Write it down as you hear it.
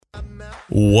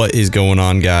What is going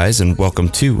on, guys, and welcome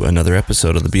to another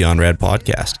episode of the Beyond Rad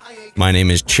podcast. My name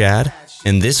is Chad,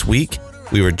 and this week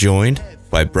we were joined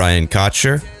by Brian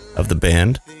Kotscher of the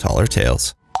band Taller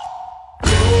Tales.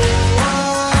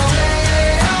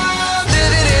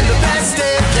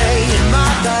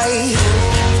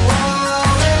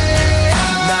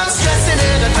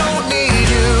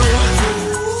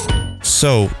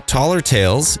 So, Taller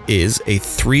Tales is a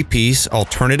three-piece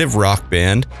alternative rock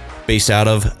band based out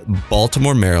of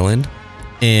Baltimore, Maryland,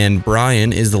 and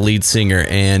Brian is the lead singer,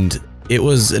 and it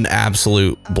was an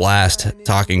absolute blast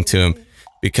talking to him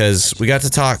because we got to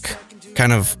talk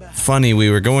kind of funny. We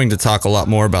were going to talk a lot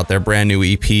more about their brand new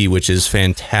EP, which is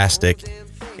fantastic,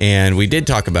 and we did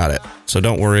talk about it. So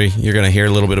don't worry, you're going to hear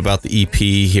a little bit about the EP,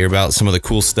 hear about some of the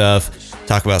cool stuff,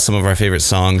 talk about some of our favorite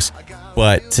songs.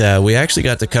 But we actually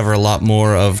got to cover a lot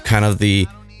more of kind of the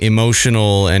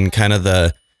emotional and kind of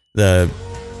the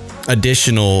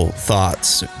additional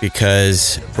thoughts,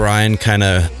 because Brian kind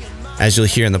of, as you'll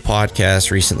hear in the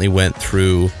podcast, recently went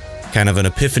through kind of an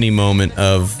epiphany moment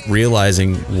of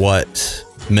realizing what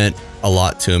meant a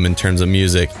lot to him in terms of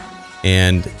music.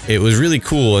 And it was really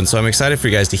cool. And so I'm excited for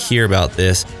you guys to hear about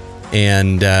this.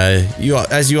 And you,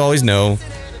 as you always know,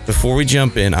 before we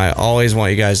jump in, I always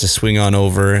want you guys to swing on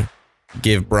over,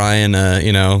 give Brian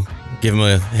give him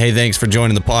a, hey, thanks for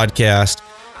joining the podcast,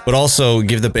 but also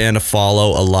give the band a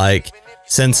follow, a like,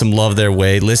 send some love their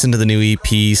way, listen to the new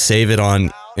EP, save it on,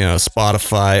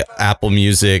 Spotify, Apple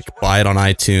Music, buy it on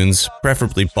iTunes,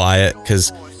 preferably buy it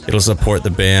because it'll support the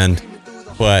band.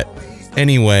 But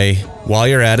anyway, while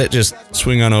you're at it, just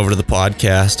swing on over to the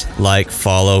podcast, like,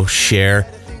 follow, share.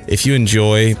 If you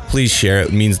enjoy, please share.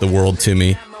 It means the world to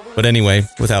me. But anyway,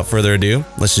 without further ado,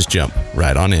 let's just jump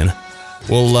right on in.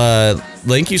 Well,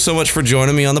 thank you so much for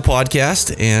joining me on the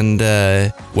podcast, and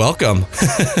welcome.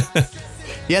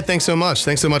 Yeah, thanks so much.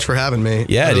 Thanks so much for having me.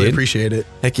 Yeah, I really dude. Appreciate it.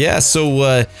 Heck yeah. So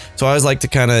I always like to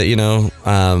kind of,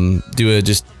 do a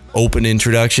just open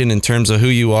introduction in terms of who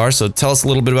you are. So tell us a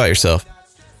little bit about yourself.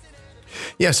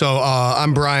 Yeah, so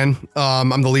I'm Brian.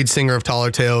 I'm the lead singer of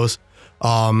Taller Tales.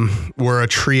 We're a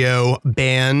trio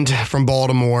band from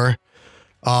Baltimore.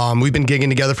 We've been gigging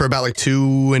together for about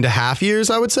 2.5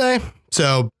 years, I would say.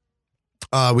 So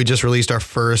we just released our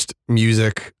first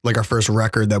music, our first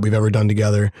record that we've ever done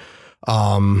together,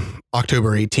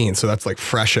 October 18th. So that's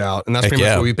fresh out. And that's pretty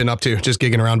much what we've been up to, just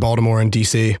gigging around Baltimore and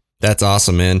DC. That's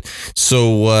awesome, man.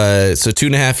 So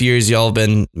 2.5 years, y'all have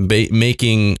been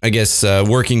making,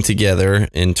 working together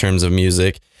in terms of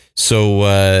music. So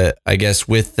I guess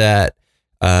with that,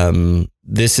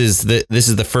 this is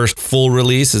the first full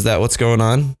release. Is that what's going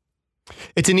on?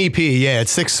 It's an EP. Yeah,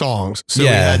 it's 6 songs. So we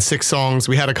had 6 songs.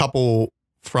 We had a couple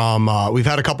we've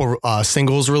had a couple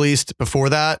singles released before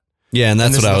that. Yeah, and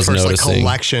that's what I was noticing. This is the first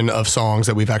collection of songs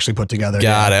that we've actually put together.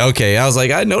 Got it. Okay, I was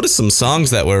I noticed some songs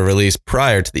that were released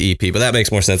prior to the EP, but that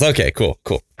makes more sense. Okay, cool.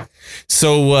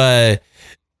 So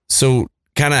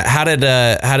kind of how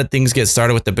did things get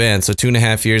started with the band? So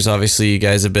 2.5 years, obviously you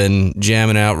guys have been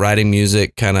jamming out, writing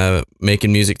music, kind of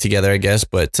making music together, I guess.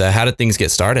 But how did things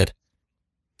get started?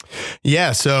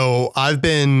 Yeah, so I've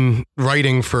been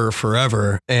writing for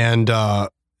forever, and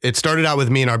it started out with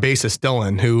me and our bassist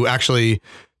Dylan, who actually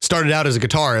started out as a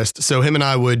guitarist. So him and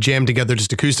I would jam together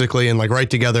just acoustically and write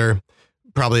together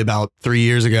probably about 3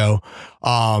 years ago.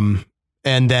 And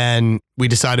then we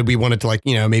decided we wanted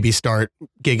to maybe start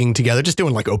gigging together, just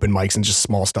doing open mics and just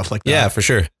small stuff like that. Yeah, for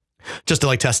sure. Just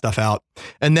to test stuff out.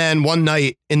 And then one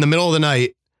night, in the middle of the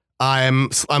night, I'm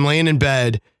laying in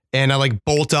bed and I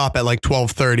bolt up at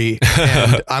 12:30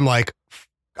 and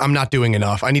I'm not doing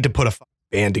enough. I need to put a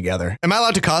band together. Am I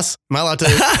allowed to cuss? Am I allowed to?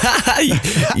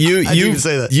 you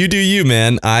say that. You do you,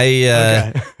 man.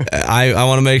 I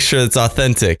want to make sure it's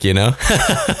authentic,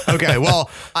 Okay, well,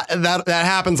 that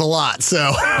happens a lot,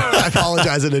 so I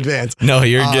apologize in advance. No,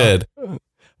 you're good.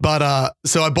 But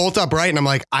so I bolt up right, and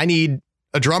I'm I need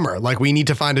a drummer. We need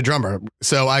to find a drummer.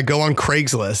 So I go on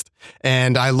Craigslist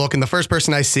and I look, and the first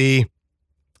person I see,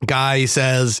 guy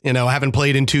says, I haven't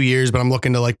played in 2 years, but I'm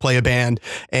looking to play a band,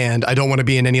 and I don't want to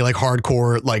be in any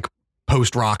hardcore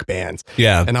post rock bands.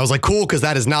 Yeah. And I was cool, because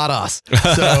that is not us.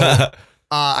 So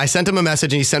I sent him a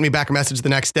message, and he sent me back a message the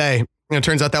next day. And it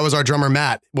turns out that was our drummer,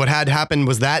 Matt. What had happened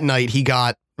was that night he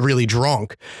got really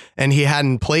drunk, and he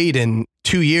hadn't played in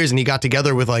 2 years, and he got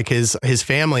together with his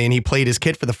family, and he played his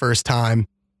kit for the first time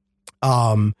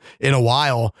in a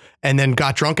while, and then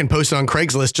got drunk and posted on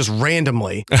Craigslist just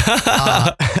randomly.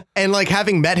 And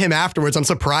having met him afterwards, I'm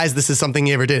surprised this is something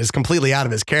he ever did. It's completely out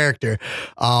of his character.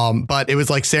 But it was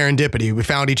serendipity. We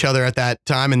found each other at that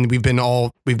time, and we've been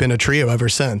a trio ever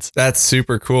since. That's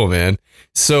super cool, man.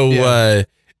 So,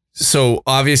 So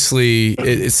obviously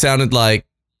it sounded like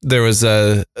there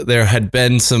had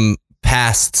been some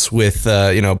pasts with,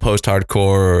 post-hardcore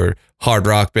or hard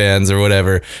rock bands or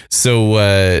whatever. So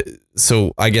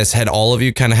I guess had all of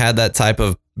you kind of had that type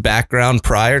of background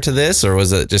prior to this, or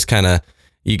was it just kind of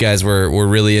you guys were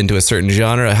really into a certain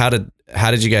genre? How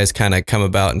did you guys kind of come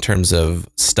about in terms of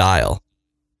style?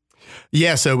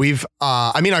 Yeah, so we've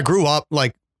I grew up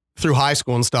like through high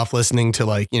school and stuff listening to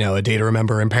like, A Day to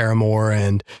Remember and Paramore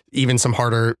and even some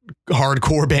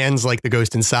hardcore bands like The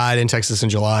Ghost Inside and Texas in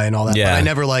July and all that. Yeah. But I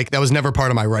never that was never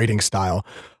part of my writing style.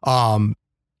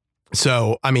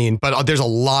 So, but there's a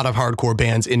lot of hardcore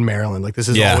bands in Maryland. Like this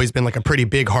has always been like a pretty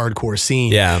big hardcore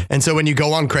scene. Yeah. And so when you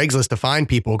go on Craigslist to find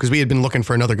people, because we had been looking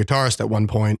for another guitarist at one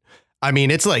point,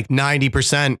 it's like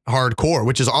 90% hardcore,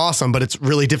 which is awesome, but it's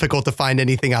really difficult to find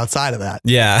anything outside of that.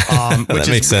 Yeah. Which makes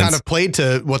is sense. kind of played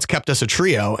to what's kept us a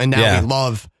trio. And now we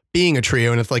love being a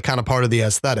trio, and it's like kind of part of the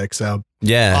aesthetic. So,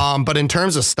 but in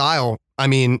terms of style,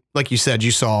 like you said,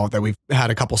 you saw that we've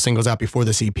had a couple singles out before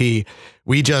this EP.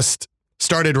 We just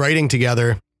started writing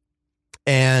together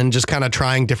and just kind of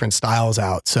trying different styles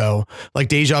out. So like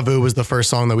Deja Vu was the first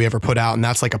song that we ever put out, and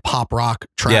that's like a pop rock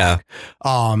track.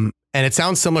 Yeah. And it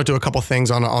sounds similar to a couple things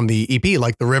on the EP,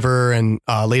 like The River and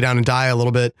Lay Down and Die a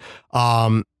little bit.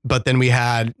 But then we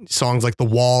had songs like The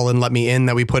Wall and Let Me In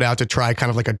that we put out to try kind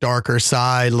of like a darker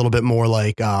side, a little bit more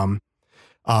like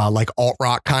alt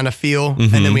rock kind of feel.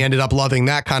 Mm-hmm. And then we ended up loving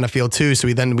that kind of feel too. So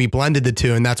we blended the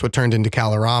two, and that's what turned into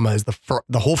Kalorama. Is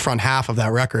the whole front half of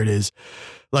that record is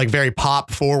like very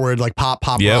pop forward, like pop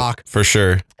rock for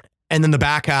sure. And then the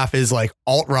back half is like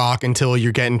alt rock until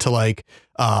you're getting to like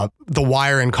The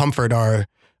Wire and Comfort are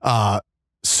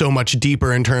so much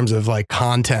deeper in terms of like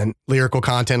content, lyrical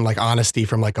content, like honesty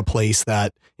from like a place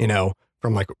that,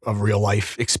 from like of real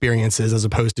life experiences, as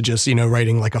opposed to just,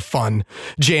 writing like a fun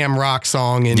jam rock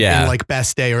song in like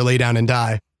Best Day or Lay Down and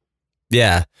Die.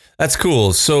 Yeah, that's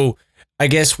cool. So I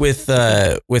guess with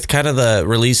kind of the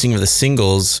releasing of the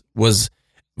singles was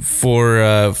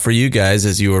for you guys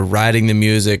as you were writing the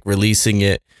music, releasing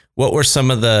it, what were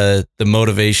some of the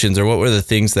motivations, or what were the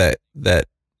things that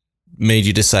made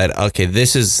you decide, okay,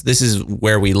 this is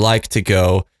where we like to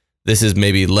go, this is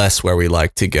maybe less where we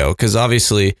like to go? Because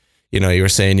obviously, you were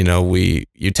saying, you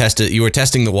were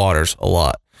testing the waters a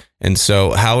lot. And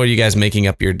so how are you guys making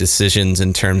up your decisions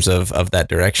in terms of that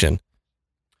direction?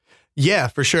 Yeah,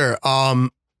 for sure.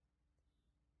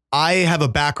 I have a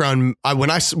background.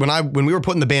 When we were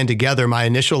putting the band together, my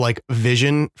initial like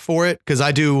vision for it, because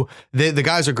the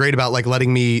guys are great about like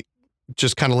letting me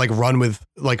just kind of like run with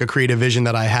like a creative vision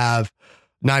that I have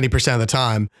 90% of the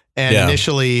time. And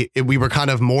initially we were kind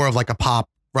of more of like a pop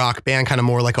rock band, kind of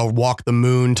more like a Walk the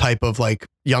Moon type of like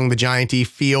Young the Giant-y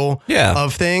feel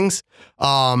of things.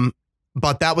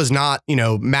 But that was not,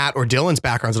 Matt or Dylan's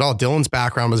backgrounds at all. Dylan's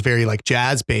background was very like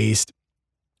jazz based,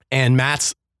 and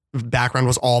Matt's background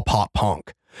was all pop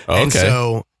punk. Okay. And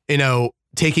so,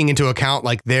 taking into account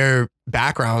like their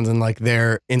backgrounds and like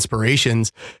their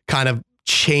inspirations kind of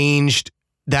changed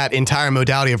that entire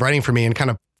modality of writing for me, and kind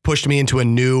of pushed me into a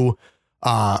new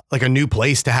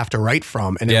place to have to write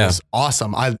from. And it was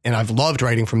awesome. I've loved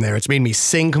writing from there. It's made me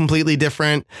sing completely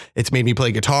different. It's made me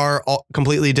play guitar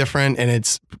completely different. And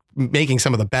it's making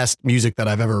some of the best music that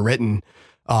I've ever written,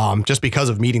 just because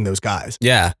of meeting those guys.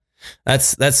 Yeah.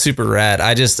 That's super rad.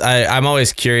 I'm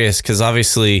always curious, because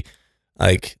obviously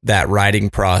like that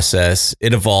writing process,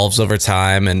 it evolves over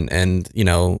time, and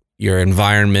your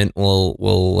environment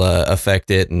will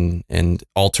affect it and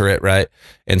alter it, right?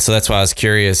 And so that's why I was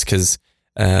curious, because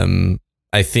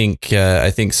I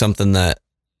think something that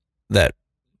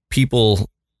people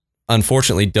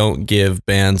unfortunately don't give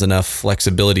bands enough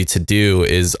flexibility to do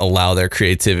is allow their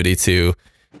creativity to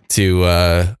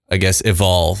I guess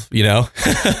evolve, Yeah,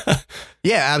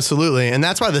 absolutely. And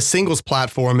that's why the singles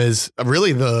platform is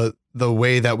really the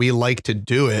way that we like to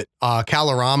do it.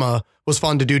 Kalorama was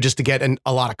fun to do just to get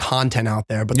a lot of content out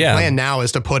there. But the plan now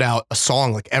is to put out a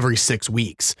song like every 6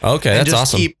 weeks. Okay, that's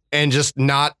awesome. And just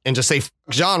say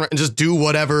genre, and just do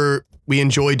whatever we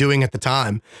enjoy doing at the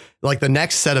time. Like the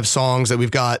next set of songs that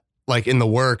we've got like in the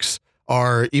works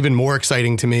are even more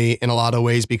exciting to me in a lot of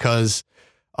ways, because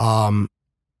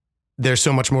they're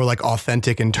so much more like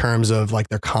authentic in terms of like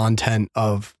their content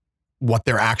of what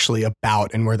they're actually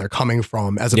about and where they're coming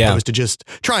from, as opposed to just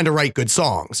trying to write good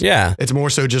songs. Yeah. It's more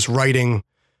so just writing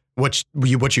what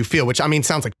you feel, which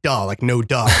sounds like duh, like no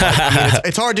duh. But,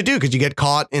 it's hard to do, because you get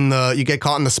caught in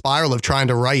the spiral of trying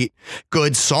to write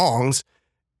good songs,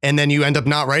 and then you end up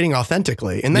not writing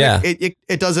authentically. And then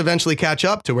it does eventually catch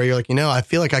up to where you're like, I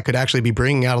feel like I could actually be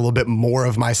bringing out a little bit more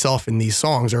of myself in these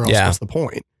songs, or else what's the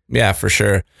point? Yeah, for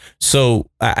sure. So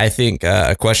I think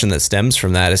a question that stems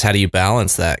from that is, how do you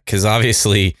balance that? Because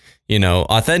obviously,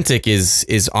 authentic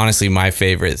is honestly my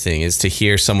favorite thing, is to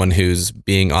hear someone who's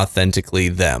being authentically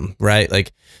them, right?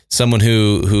 Like someone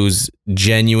who's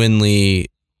genuinely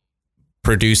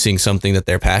producing something that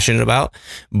they're passionate about.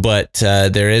 But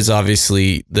there is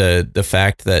obviously the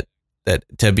fact that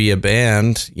to be a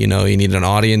band, you need an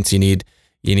audience, you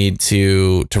need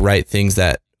to write things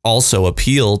that also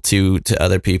appeal to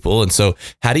other people. And so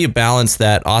how do you balance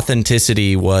that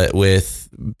authenticity with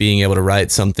being able to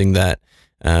write something that,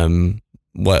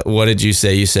 what did you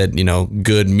say? You said,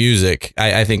 good music.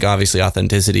 I think obviously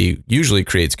authenticity usually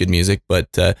creates good music, but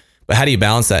how do you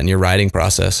balance that in your writing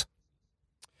process?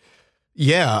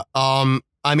 Yeah.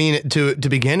 I mean, to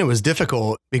begin, it was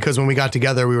difficult because when we got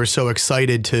together, we were so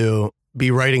excited to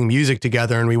be writing music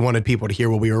together, and we wanted people to hear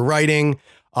what we were writing.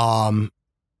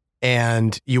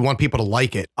 And you want people to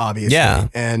like it, obviously. Yeah.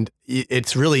 And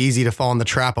it's really easy to fall in the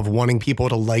trap of wanting people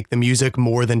to like the music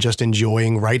more than just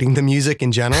enjoying writing the music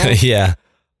in general. Yeah.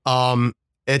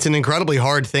 It's an incredibly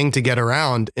hard thing to get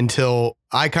around until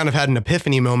I kind of had an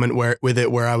epiphany moment where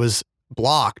I was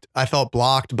blocked. I felt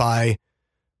blocked by,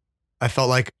 I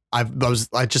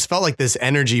just felt like this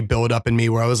energy build up in me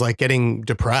where I was like getting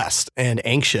depressed and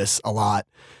anxious a lot.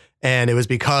 And it was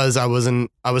because I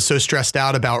was so stressed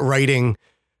out about writing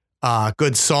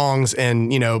good songs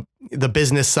and, the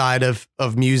business side of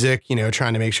music,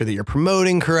 trying to make sure that you're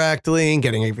promoting correctly and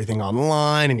getting everything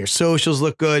online and your socials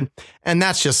look good. And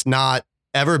that's just not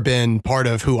ever been part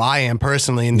of who I am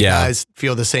personally. And the guys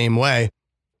feel the same way.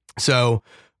 So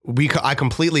I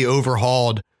completely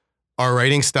overhauled our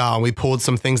writing style. We pulled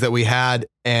some things that we had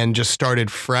and just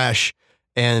started fresh.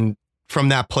 And from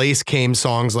that place came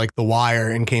songs like The Wire,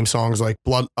 and came songs like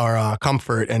Blood or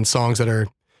Comfort, and songs that are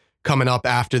coming up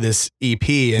after this EP.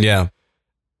 And yeah,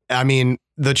 I mean,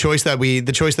 the choice that we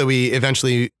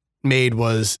eventually made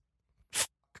was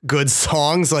good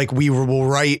songs. Like we will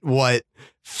write what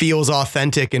feels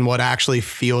authentic and what actually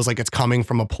feels like it's coming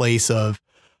from a place of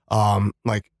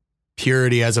like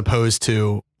purity as opposed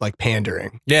to like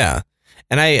pandering. Yeah.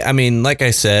 And I mean, like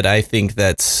I said, I think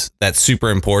that's super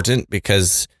important,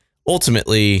 because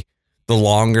ultimately the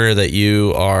longer that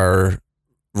you are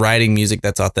writing music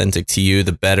that's authentic to you,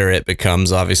 the better it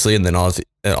becomes, obviously. And then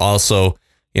also,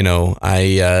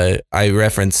 I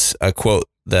reference a quote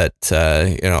that,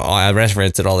 I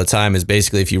reference it all the time, is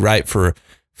basically, if you write for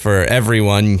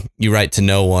everyone, you write to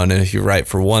no one. And if you write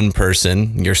for one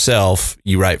person, yourself,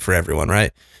 you write for everyone.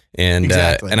 Right. And,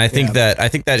 exactly. And I think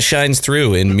that shines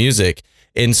through in music.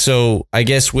 And so I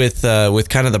guess with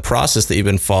kind of the process that you've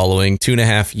been following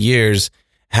 2.5 years,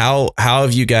 how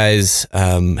have you guys,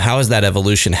 how has that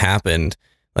evolution happened?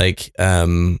 Like,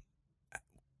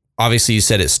 obviously you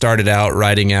said it started out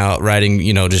writing,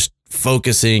 just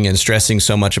focusing and stressing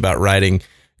so much about writing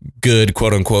good,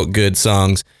 quote unquote, good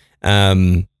songs.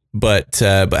 But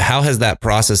how has that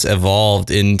process evolved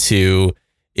into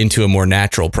a more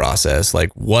natural process?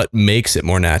 Like, what makes it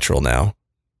more natural now?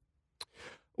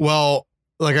 Well,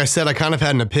 like I said, I kind of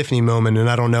had an epiphany moment, and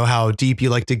I don't know how deep you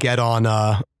like to get on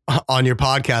your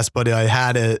podcast, but I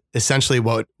had essentially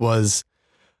what was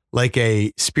like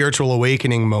a spiritual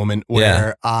awakening moment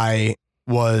where I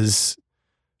was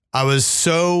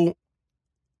so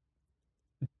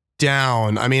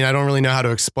down. I mean, I don't really know how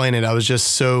to explain it. I was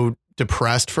just so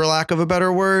depressed, for lack of a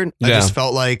better word. I just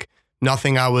felt like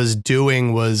nothing I was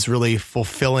doing was really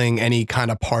fulfilling any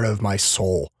kind of part of my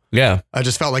soul. Yeah. I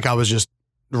just felt like I was just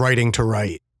writing to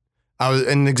write.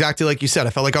 And exactly like you said, I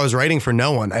felt like I was writing for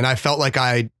no one. And I felt like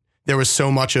there was so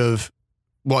much of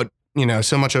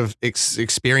so much of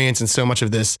experience and so much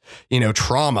of this,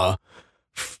 trauma,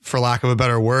 for lack of a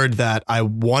better word, that I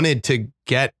wanted to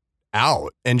get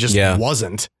out and just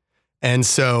wasn't. And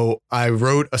so I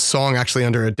wrote a song actually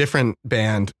under a different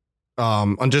band,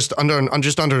 just under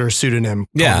their pseudonym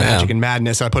called Magic and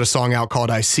Madness. I put a song out called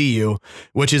I See You,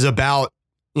 which is about,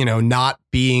 not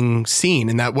being seen,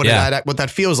 and what that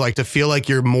feels like, to feel like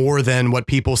you're more than what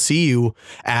people see you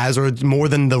as, or more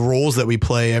than the roles that we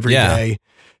play every day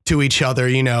to each other.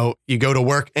 You go to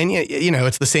work and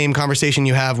it's the same conversation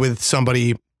you have with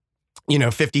somebody,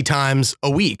 50 times a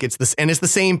week. It's the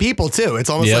same people too. It's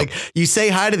almost like you say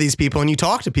hi to these people and you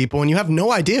talk to people and you have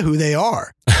no idea who they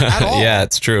are at all. Yeah,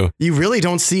 it's true. You really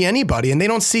don't see anybody, and they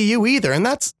don't see you either. And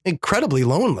that's incredibly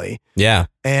lonely. Yeah.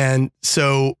 And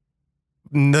so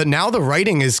now the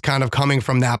writing is kind of coming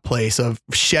from that place of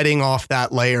shedding off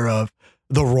that layer of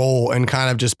the role and kind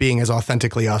of just being as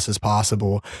authentically us as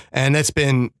possible. And it's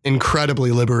been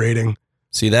incredibly liberating.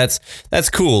 See, that's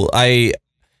cool. I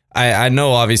I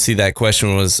know obviously that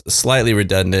question was slightly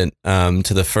redundant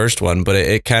to the first one, but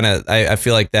it kind of, I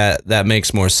feel like that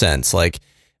makes more sense. Like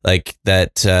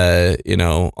that,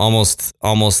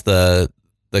 almost the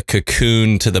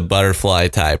cocoon to the butterfly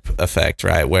type effect,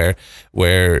 right?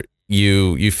 Where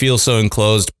you feel so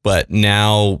enclosed, but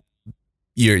now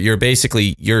you're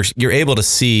basically, you're able to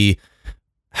see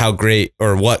how great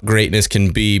or what greatness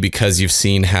can be because you've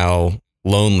seen how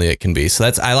lonely it can be.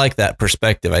 So I like that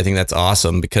perspective. I think that's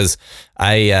awesome because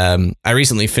I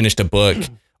recently finished a book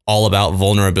all about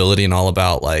vulnerability and all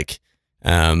about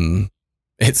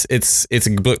it's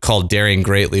a book called Daring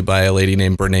Greatly by a lady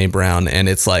named Brene Brown. And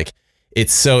it's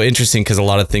so interesting because a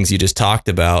lot of things you just talked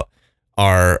about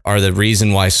are the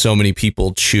reason why so many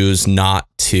people choose not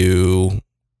to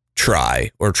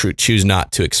try or choose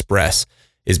not to express,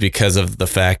 is because of the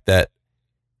fact that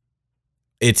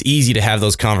it's easy to have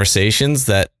those conversations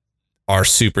that are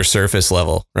super surface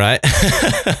level, right?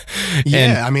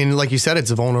 Yeah. I mean, like you said,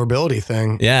 it's a vulnerability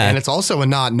thing. Yeah. And it's also a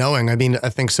not knowing. I mean, I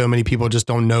think so many people just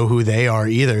don't know who they are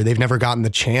either. They've never gotten the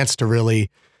chance to really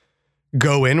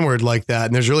go inward like that.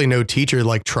 And there's really no teacher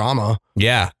like trauma.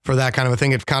 Yeah. For that kind of a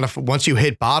thing. It's kind of, once you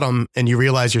hit bottom and you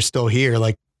realize you're still here,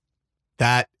 like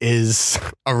that is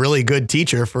a really good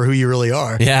teacher for who you really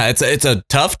are. Yeah. It's a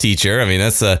tough teacher. I mean,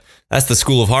 that's the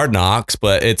school of hard knocks,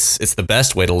 but it's the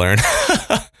best way to learn.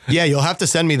 Yeah. You'll have to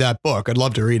send me that book. I'd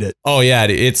love to read it. Oh yeah.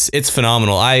 It's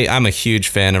phenomenal. I'm a huge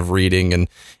fan of reading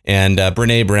and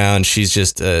Brene Brown, she's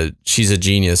a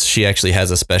genius. She actually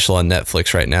has a special on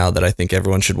Netflix right now that I think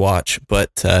everyone should watch,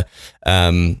 but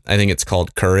I think it's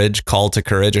called Call to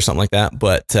Courage or something like that.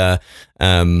 But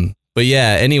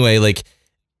yeah, anyway, like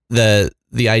the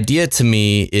idea to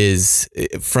me is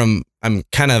I'm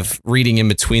kind of reading in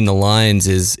between the lines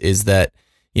is that,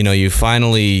 you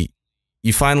finally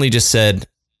just said,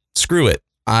 screw it.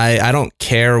 I don't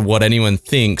care what anyone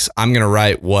thinks. I'm going to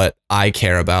write what I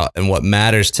care about and what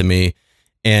matters to me.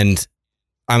 And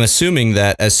I'm assuming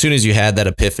that as soon as you had that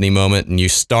epiphany moment and you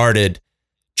started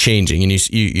changing and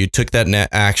you took that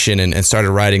action and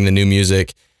started writing the new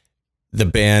music, the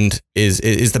band is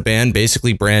the band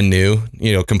basically brand new,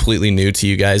 completely new to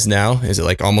you guys now? Is it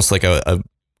like almost like a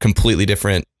completely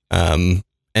different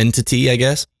entity, I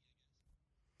guess?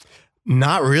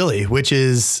 Not really, which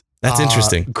is that's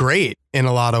interesting. Great in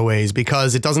a lot of ways,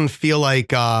 because it doesn't feel like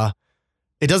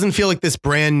this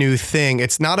brand new thing.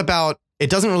 It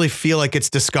doesn't really feel like it's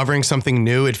discovering something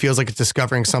new. It feels like it's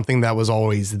discovering something that was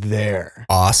always there.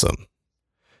 Awesome.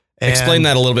 Explain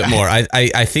that a little bit more.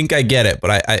 I think I get it,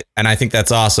 but I think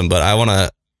that's awesome, but I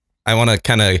want to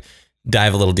kind of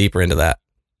dive a little deeper into that.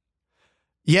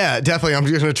 Yeah, definitely. I'm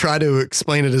just going to try to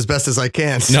explain it as best as I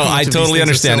can. No, I totally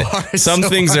understand it. Some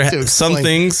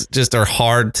things just are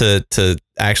hard to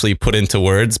actually put into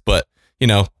words, but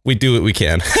we do what we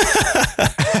can.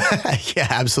 Yeah,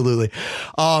 absolutely.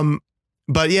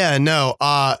 But yeah, no,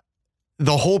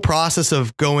 the whole process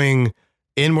of going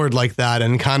inward like that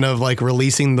and kind of like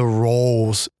releasing the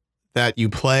roles that you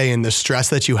play and the stress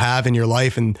that you have in your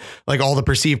life and like all the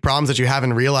perceived problems that you have,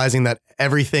 and realizing that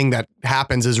everything that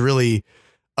happens is really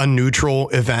a neutral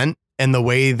event, and the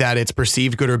way that it's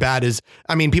perceived, good or bad, is,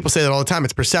 I mean, people say that all the time,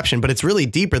 it's perception, but it's really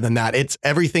deeper than that. It's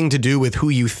everything to do with who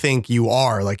you think you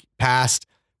are, like past,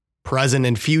 present,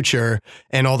 and future,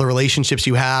 and all the relationships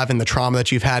you have and the trauma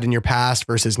that you've had in your past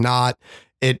versus not.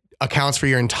 It accounts for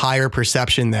your entire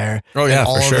perception there. Oh yeah, and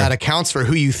all for sure. of that accounts for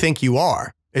who you think you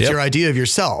are. It's your idea of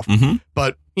yourself. Mm-hmm.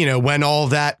 But when all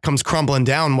of that comes crumbling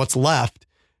down, what's left?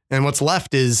 And what's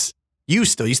left is you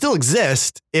still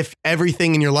exist. If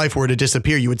everything in your life were to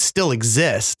disappear, you would still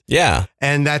exist. Yeah.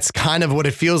 And that's kind of what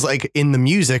it feels like in the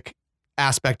music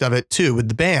aspect of it too, with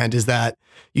the band, is that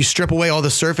you strip away all the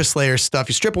surface layer stuff.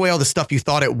 You strip away all the stuff you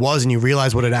thought it was, and you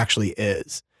realize what it actually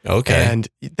is. Okay. And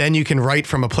then you can write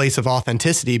from a place of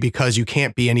authenticity, because you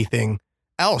can't be anything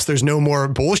else. There's no more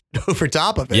bullshit over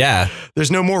top of it. Yeah.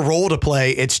 There's no more role to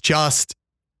play. It's just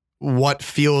what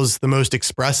feels the most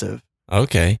expressive.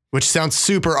 Okay. Which sounds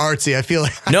super artsy. I feel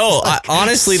like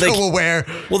honestly, so like, aware.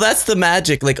 Well, that's the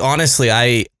magic. Like, honestly,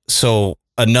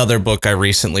 another book I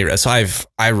recently read. So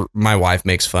my wife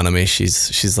makes fun of me.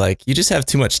 She's like, you just have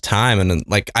too much time. And then,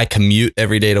 like, I commute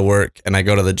every day to work and I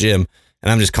go to the gym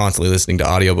and I'm just constantly listening to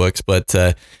audiobooks.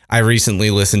 But I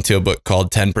recently listened to a book called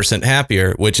 10%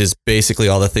 Happier, which is basically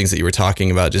all the things that you were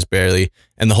talking about, just barely.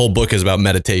 And the whole book is about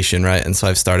meditation, right? And so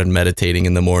I've started meditating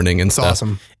in the morning and stuff.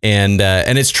 Awesome. And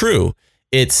it's true.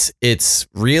 It's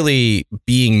really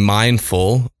being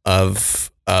mindful of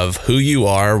who you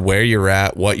are, where you're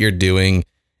at, what you're doing,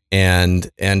 and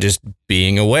just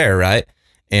being aware, right?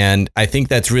 And I think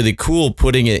that's really cool,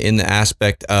 putting it in the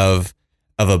aspect of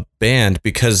a band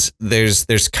because there's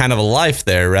kind of a life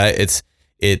there, right?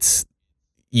 It's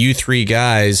you three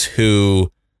guys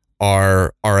who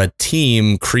are a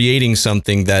team creating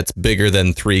something that's bigger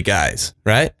than three guys,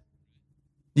 right?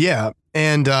 Yeah.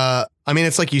 And I mean,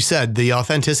 it's like you said, the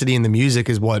authenticity in the music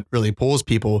is what really pulls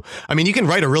people. I mean, you can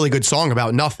write a really good song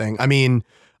about nothing. I mean,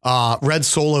 Red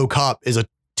Solo Cup is a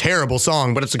terrible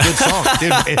song, but it's a good song.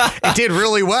 It did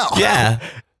really well. Yeah.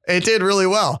 It did really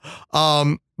well.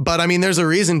 But I mean, there's a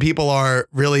reason people are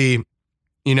really,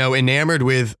 enamored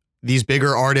with these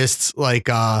bigger artists like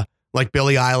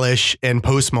Billie Eilish and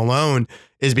Post Malone,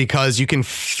 is because you can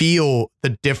feel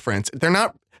the difference. They're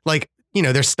not like,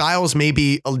 their styles may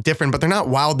be different, but they're not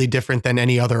wildly different than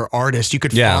any other artist. You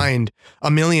could find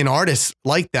a million artists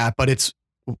like that, but it's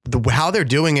how they're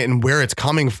doing it and where it's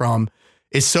coming from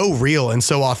is so real and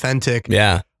so authentic.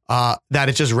 Yeah. That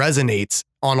it just resonates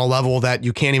on a level that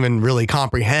you can't even really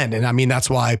comprehend. And I mean, that's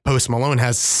why Post Malone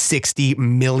has 60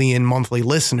 million monthly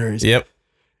listeners. Yep.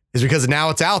 Is because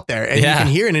now it's out there and you can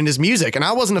hear it in his music. And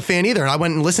I wasn't a fan either. And I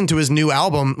went and listened to his new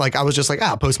album. Like I was just like,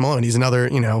 Post Malone, he's another,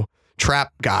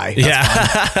 trap guy.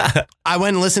 That's I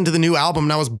went and listened to the new album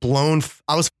and I was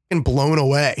fucking blown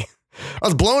away. I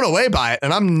was blown away by it.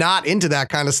 And I'm not into that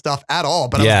kind of stuff at all,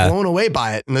 but I was blown away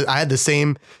by it. And I had the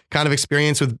same kind of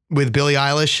experience with Billie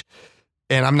Eilish.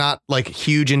 And I'm not like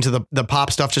huge into the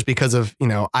pop stuff just because of,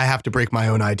 I have to break my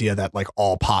own idea that like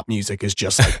all pop music is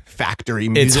just like factory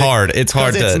music. It's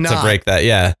hard to break that.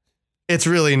 Yeah. It's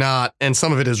really not. And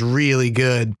some of it is really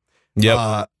good.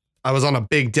 Yep. I was on a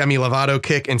big Demi Lovato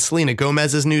kick, and Selena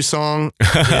Gomez's new song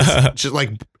is just like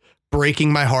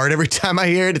breaking my heart every time I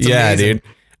hear it. It's amazing. Dude.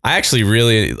 I actually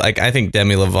really I think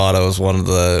Demi Lovato is one of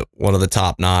the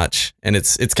top notch. And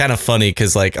it's kind of funny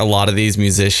because like a lot of these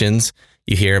musicians,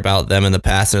 you hear about them in the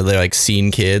past and they're like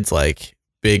scene kids, like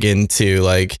big into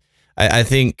like, I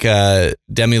think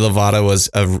Demi Lovato was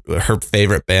her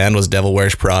favorite band was Devil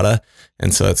Wears Prada.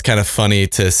 And so it's kind of funny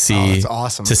to see, that's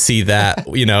awesome. To see that,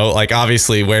 like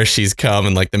obviously where she's come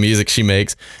and like the music she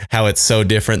makes, how it's so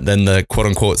different than the quote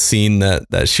unquote scene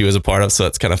that she was a part of. So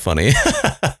it's kind of funny.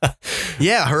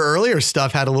 Yeah. Her earlier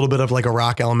stuff had a little bit of like a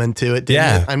rock element to it.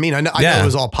 Didn't it? I mean, I know it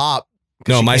was all pop.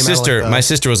 No, my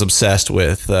sister was obsessed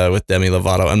with Demi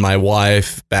Lovato, and my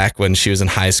wife back when she was in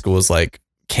high school was like,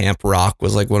 Camp Rock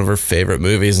was like one of her favorite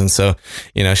movies. And so,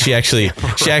 she actually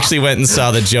went and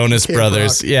saw the Jonas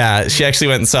Brothers. Rock. Yeah. She actually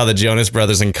went and saw the Jonas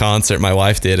Brothers in concert. My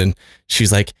wife did. And she's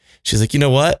like, you know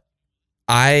what?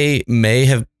 I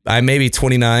may be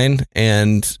 29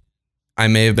 and I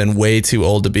may have been way too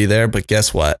old to be there, but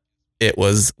guess what? It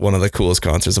was one of the coolest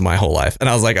concerts of my whole life. And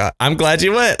I was like, I'm glad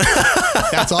you went.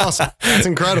 That's awesome. That's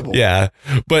incredible. Yeah.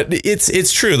 But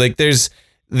it's true. Like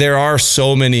there are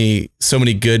so many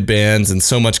good bands and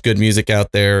so much good music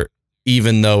out there,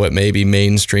 even though it may be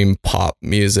mainstream pop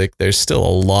music. There's still a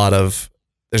lot of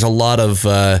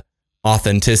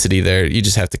authenticity there. You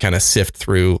just have to kind of sift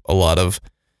through a lot of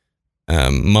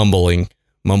mumble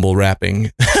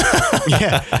rapping.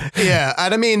 Yeah.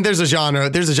 And I mean, there's a genre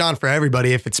for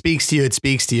everybody. If it speaks to you, it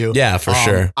speaks to you. Yeah, for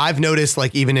sure. I've noticed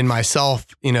like even in myself,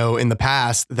 in the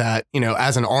past that,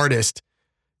 as an artist,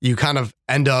 you kind of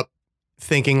end up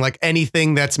thinking like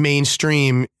anything that's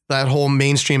mainstream, that whole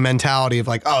mainstream mentality of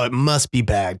like, oh, it must be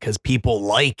bad because people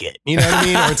like it. You know what I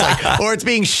mean? Or it's like, or it's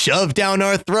being shoved down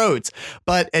our throats.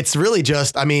 But it's really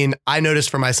just, I mean, I noticed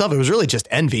for myself, it was really just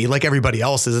envy like everybody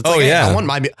else's. It's like, hey, I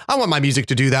want my music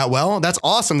to do that well. That's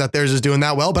awesome that theirs is doing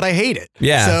that well, but I hate it.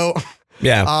 Yeah. So,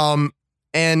 yeah.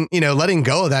 And, letting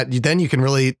go of that, then you can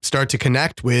really start to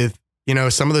connect with,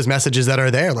 some of those messages that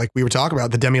are there, like we were talking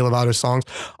about the Demi Lovato songs,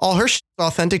 all her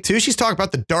authentic too. She's talking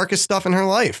about the darkest stuff in her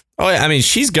life. Oh yeah. I mean,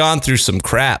 she's gone through some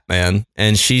crap, man.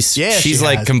 And she's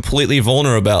like completely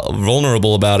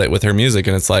vulnerable about it with her music.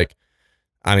 And it's like,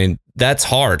 I mean, that's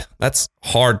hard. That's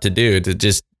hard to do, to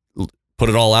just put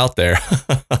it all out there.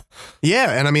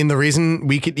 Yeah. And I mean, the reason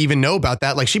we could even know about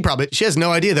that, like she has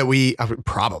no idea that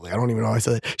I don't even know how I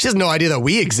said it. She has no idea that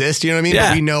we exist. You know what I mean? Yeah.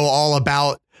 But we know all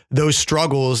about those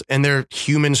struggles, and they're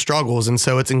human struggles. And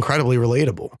so it's incredibly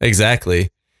relatable. Exactly,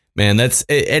 man. I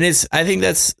think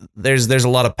there's a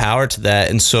lot of power to that.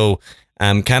 And so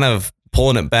I'm kind of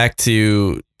pulling it back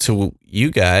to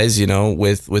you guys,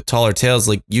 with Taller Tales,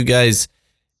 like you guys,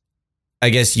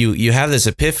 I guess you have this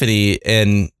epiphany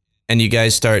and you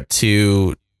guys start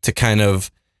to kind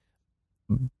of,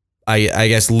 I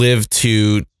guess, live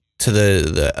to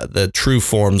the true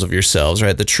forms of yourselves,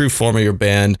 right? The true form of your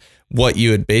band, what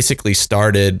you had basically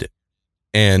started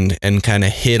and kind of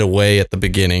hid away at the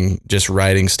beginning, just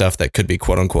writing stuff that could be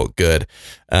quote unquote good.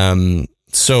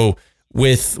 So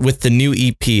with the new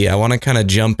EP, I want to kind of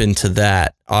jump into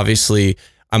that. Obviously,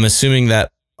 I'm assuming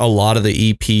that a lot of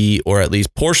the EP, or at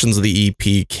least portions of the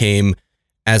EP, came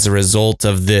as a result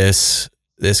of this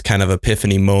kind of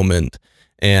epiphany moment.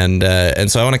 And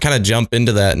so I want to kind of jump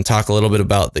into that and talk a little bit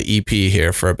about the EP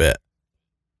here for a bit.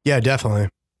 Yeah, definitely.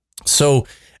 So,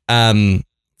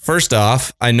 first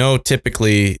off, I know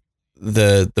typically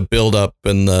the build up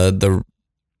and the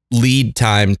lead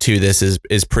time to this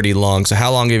is pretty long. So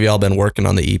how long have y'all been working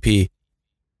on the EP?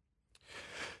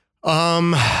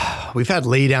 We've had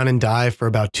Lay Down and Die for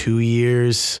about 2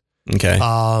 years. Okay.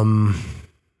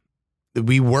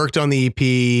 We worked on the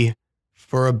EP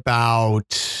for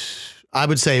about, I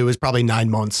would say it was probably 9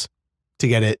 months to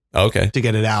get it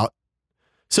out.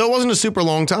 So it wasn't a super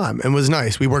long time and was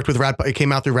nice. We worked with it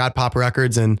came out through Rad Pop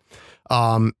Records, and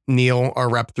Neil, our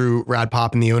rep through Rad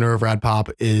Pop and the owner of Rad Pop,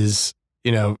 is,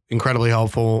 incredibly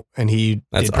helpful. And he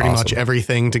did pretty much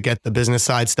everything to get the business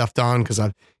side stuff done. Cause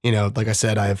I've, like I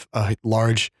said, I have a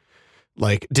large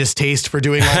distaste for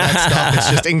doing all that stuff. It's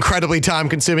just incredibly time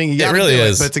consuming. It really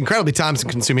is. But it's incredibly time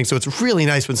consuming. So it's really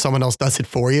nice when someone else does it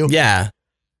for you. Yeah.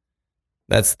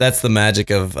 That's the magic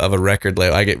of a record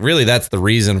label. That's the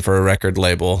reason for a record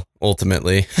label,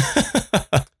 ultimately.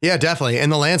 Yeah, definitely.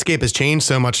 And the landscape has changed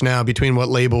so much now between what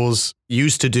labels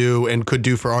used to do and could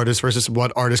do for artists versus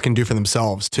what artists can do for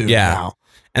themselves too. Yeah. Now.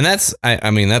 And that's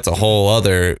a whole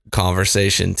other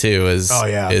conversation too, is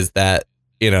that,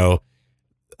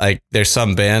 like there's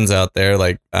some bands out there,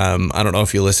 like, I don't know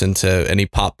if you listen to any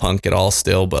pop punk at all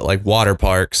still, but like Water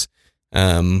Parks,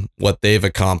 what they've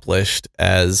accomplished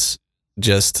as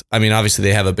just, obviously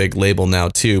they have a big label now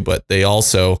too, but they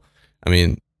also,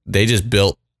 they just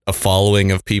built a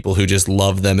following of people who just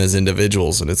love them as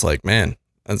individuals. And it's like, man,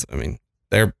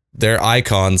 they're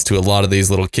icons to a lot of these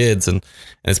little kids, and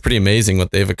it's pretty amazing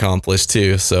what they've accomplished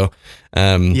too. So,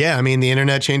 the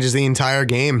internet changes the entire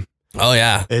game. Oh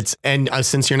yeah.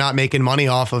 Since you're not making money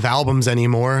off of albums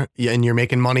anymore, and you're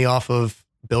making money off of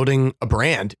building a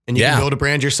brand, and you can build a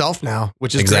brand yourself now,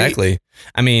 which is exactly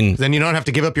great. Then you don't have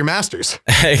to give up your masters.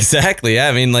 Exactly.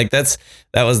 Yeah.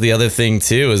 That was the other thing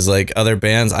too, is like other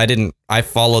bands. I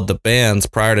followed the bands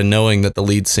prior to knowing that the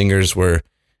lead singers were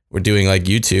doing like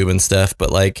YouTube and stuff,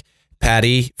 but like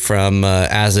Patty from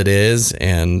As It Is,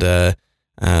 and I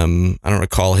don't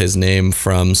recall his name,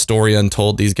 from Story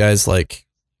Untold. These guys, like,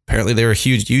 apparently they were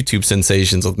huge YouTube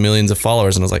sensations with millions of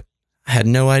followers, and I was like, I had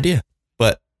no idea.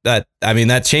 But that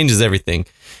changes everything.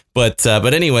 But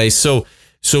anyway, so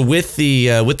with the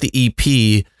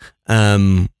EP,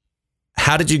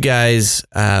 how did you guys,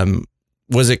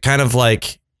 was it kind of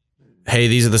like, hey,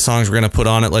 these are the songs we're going to put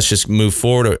on it, let's just move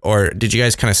forward? Or did you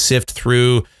guys kind of sift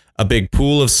through a big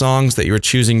pool of songs that you were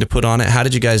choosing to put on it? How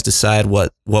did you guys decide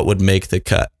what would make the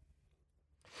cut?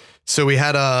 So we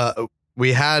had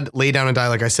Lay Down and Die,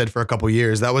 like I said, for a couple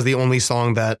years. That was the only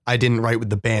song that I didn't write with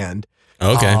the band.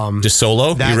 Okay. Just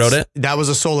solo? You wrote it? That was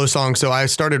a solo song. So I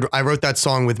wrote that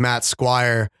song with Matt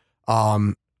Squire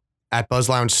at Buzz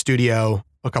Lounge Studio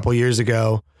a couple years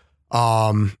ago.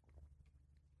 And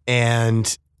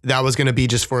that was going to be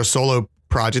just for a solo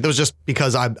project. That was just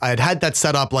because I had that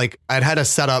set up, like I'd had a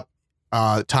setup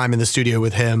time in the studio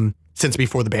with him since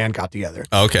before the band got together.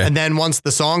 Okay. And then once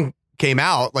the song came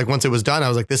out, like once it was done, I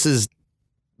was like, this is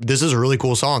a really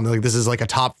cool song. Like, this is like a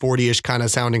top 40-ish kind of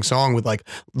sounding song with like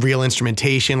real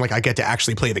instrumentation. Like, I get to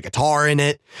actually play the guitar in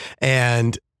it.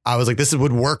 And I was like, this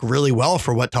would work really well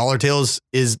for what Taller Tales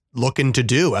is looking to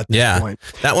do at this point.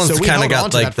 That one's kind of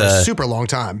got like for a super long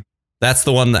time. That's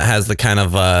the one that has the kind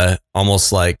of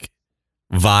almost like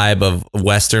vibe of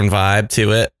Western vibe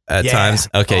to it at times.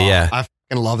 Okay. Yeah.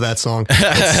 I love that song.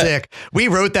 It's sick. We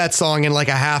wrote that song in like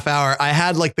a half hour. I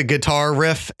had like the guitar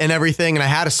riff and everything, and I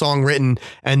had a song written,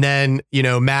 and then,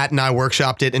 Matt and I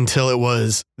workshopped it until it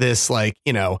was this like,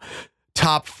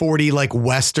 top 40, like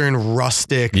Western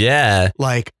rustic,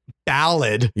 like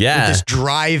ballad with this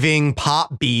driving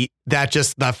pop beat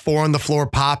that four on the floor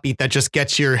pop beat that just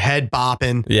gets your head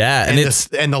bopping. Yeah.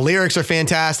 And the lyrics are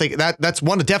fantastic. That's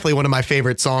definitely one of my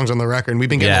favorite songs on the record. And we've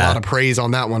been getting a lot of praise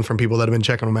on that one from people that have been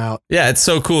checking them out. Yeah. It's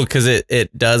so cool because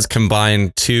it does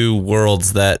combine two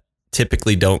worlds that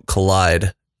typically don't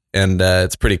collide. And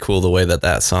it's pretty cool the way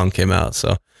that song came out.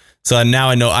 So now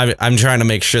I know I'm trying to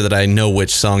make sure that I know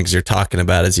which songs you're talking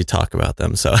about as you talk about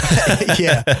them. So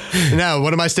yeah. Now,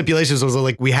 one of my stipulations was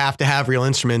like, we have to have real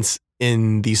instruments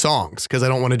in these songs because I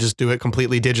don't want to just do it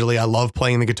completely digitally. I love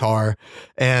playing the guitar.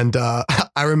 And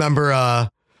I remember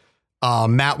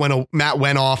Matt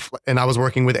went off, and I was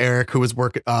working with Eric, who was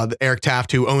Eric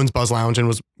Taft, who owns Buzz Lounge, and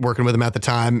was working with him at the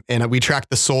time. And we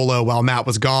tracked the solo while Matt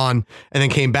was gone, and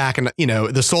then came back. And,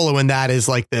 the solo in that is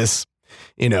like this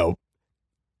you know,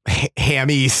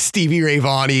 hammy Stevie Ray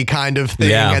Vaughan-y kind of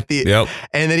thing at the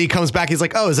and then he comes back, he's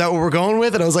like, oh, is that what we're going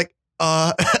with? And I was like,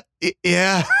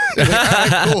 yeah. Like, all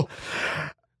right, cool.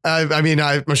 I mean,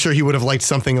 I'm sure he would have liked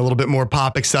something a little bit more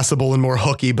pop accessible and more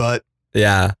hooky, but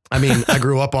yeah, I mean, I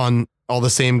grew up on all the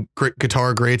same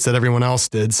guitar greats that everyone else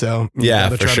did. So yeah,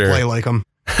 for try sure. to play like them.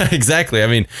 Exactly. I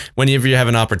mean, whenever you have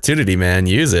an opportunity, man,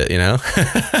 use it, you know?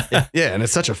 Yeah. And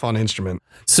it's such a fun instrument.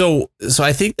 So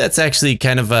I think that's actually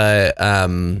kind of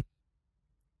a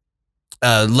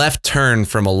left turn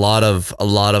from a lot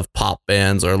of pop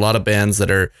bands, or a lot of bands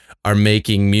that are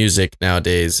making music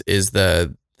nowadays, is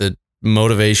the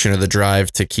motivation or the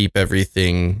drive to keep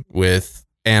everything with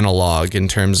analog in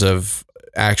terms of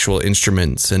actual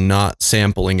instruments and not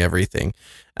sampling everything.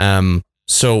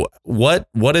 So what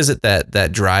is it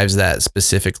that drives that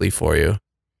specifically for you?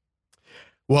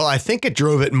 Well, I think it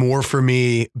drove it more for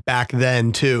me back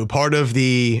then too. Part of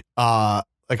the,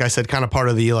 like I said, kind of part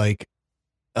of the like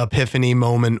epiphany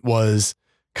moment was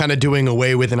kind of doing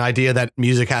away with an idea that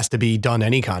music has to be done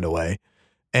any kind of way.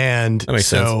 And so,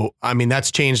 sense. I mean, that's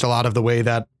changed a lot of the way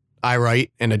that I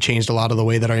write, and it changed a lot of the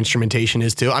way that our instrumentation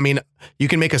is too. I mean, you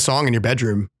can make a song in your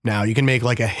bedroom now. You can make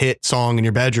like a hit song in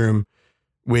your bedroom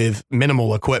with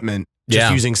minimal equipment,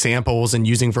 just using samples and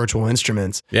using virtual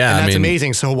instruments. Yeah. And that's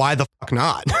amazing. So why the fuck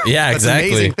not? Yeah, that's exactly.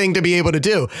 an amazing thing to be able to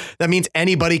do. That means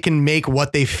anybody can make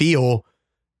what they feel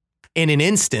in an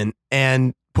instant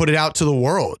and put it out to the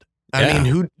world. I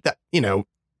mean,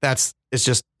 it's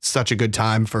just such a good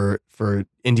time for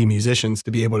indie musicians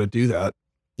to be able to do that.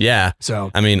 Yeah.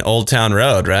 So, I mean, Old Town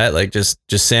Road, right? Like just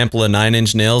sample a Nine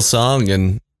Inch Nails song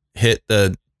and hit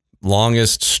the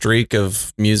longest streak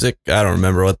of music. I don't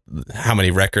remember how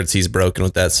many records he's broken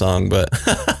with that song, but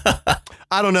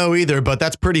I don't know either, but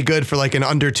that's pretty good for like an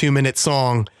under 2-minute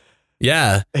song.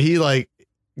 Yeah. He like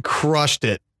crushed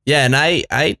it. Yeah. And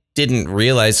I didn't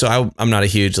realize, so I'm not a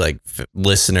huge like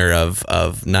listener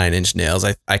of Nine Inch Nails.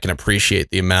 I can appreciate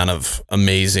the amount of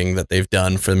amazing that they've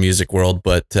done for the music world.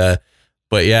 But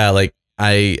yeah, like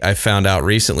I found out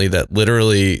recently that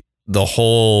literally the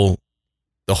whole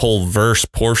verse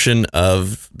portion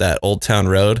of that Old Town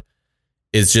Road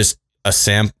is just a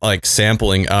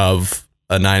sampling of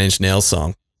a Nine Inch Nails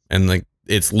song. And like,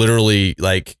 it's literally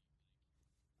like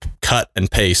cut and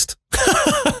paste.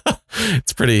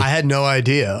 It's pretty. I had no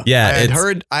idea. Yeah.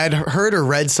 I had heard or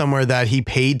read somewhere that he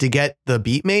paid to get the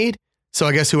beat made. So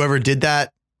I guess whoever did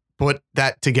that put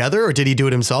that together, or did he do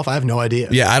it himself? I have no idea.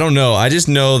 Yeah. I don't know. I just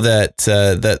know that,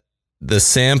 that the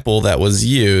sample that was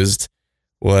used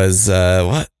was,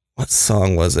 what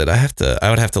song was it? I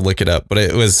would have to look it up, but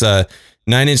it was,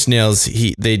 Nine Inch Nails.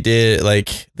 They did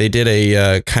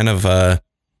a kind of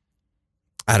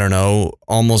I don't know,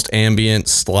 almost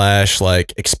ambient /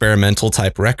 like experimental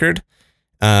type record.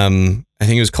 I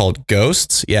think it was called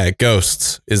Ghosts. Yeah,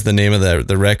 Ghosts is the name of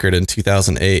the record in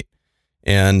 2008.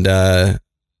 And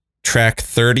track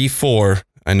 34,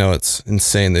 I know it's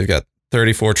insane. They've got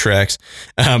 34 tracks.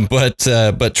 But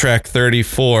track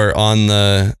 34 on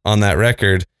that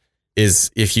record is,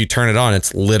 if you turn it on,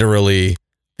 it's literally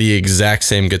the exact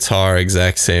same guitar,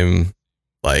 exact same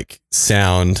like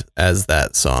sound as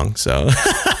that song. So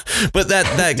but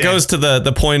that goes to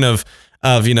the point of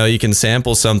you can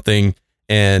sample something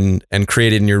and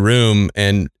create it in your room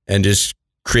and just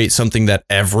create something that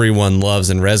everyone loves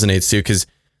and resonates to, because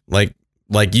like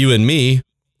you and me,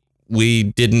 we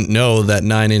didn't know that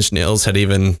Nine Inch Nails had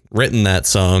even written that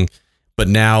song, but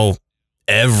now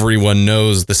everyone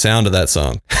knows the sound of that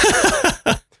song.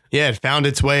 Yeah, it found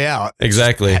its way out.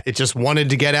 Exactly. It just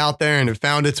wanted to get out there, and it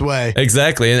found its way.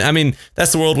 Exactly. And I mean,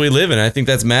 that's the world we live in. I think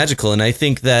that's magical. And I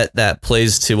think that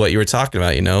plays to what you were talking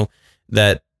about,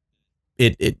 that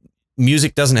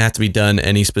music doesn't have to be done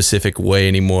any specific way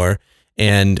anymore.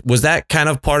 And was that kind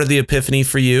of part of the epiphany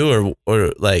for you,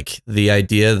 or like the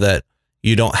idea that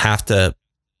you don't have to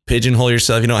pigeonhole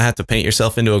yourself, you don't have to paint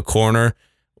yourself into a corner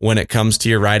when it comes to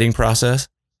your writing process?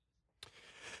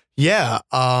 Yeah.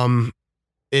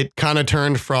 It kind of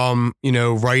turned from,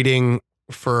 writing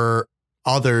for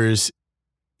others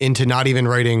into not even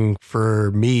writing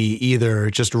for me either,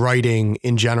 just writing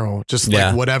in general, just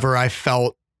like whatever I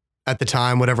felt at the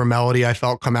time, whatever melody I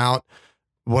felt come out.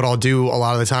 What I'll do a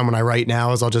lot of the time when I write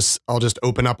now is I'll just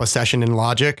open up a session in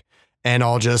Logic, and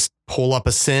I'll just pull up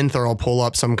a synth, or I'll pull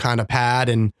up some kind of pad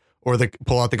or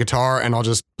pull out the guitar, and I'll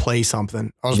just play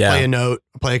something. I'll just play a note,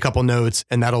 play a couple notes,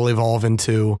 and that'll evolve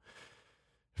into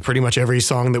pretty much every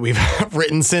song that we've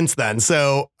written since then.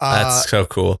 So that's so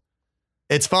cool.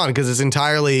 It's fun because it's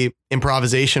entirely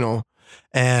improvisational,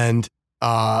 and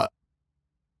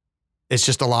it's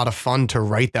just a lot of fun to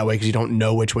write that way because you don't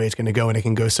know which way it's going to go, and it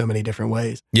can go so many different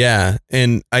ways. Yeah.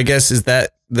 And I guess, is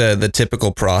that the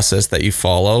typical process that you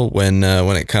follow when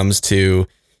it comes to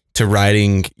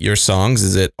writing your songs?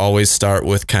 Is it always start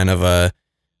with kind of a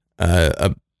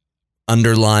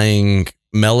underlying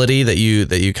melody that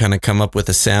you kind of come up with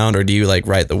a sound, or do you like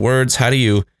write the words? How do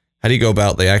you go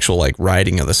about the actual like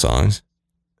writing of the songs?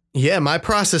 Yeah, my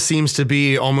process seems to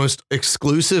be almost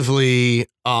exclusively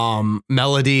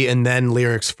melody and then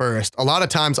lyrics first. A lot of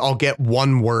times I'll get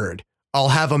one word. I'll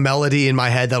have a melody in my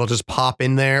head that'll just pop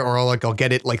in there, or I'll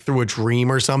get it like through a dream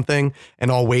or something,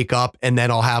 and I'll wake up and then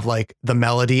I'll have like the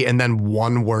melody and then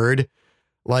one word.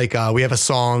 Like we have a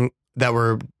song that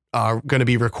we're going to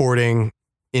be recording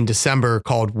in December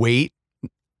called Wait.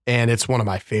 And it's one of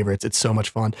my favorites. It's so much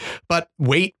fun. But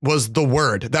wait was the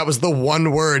word. That was the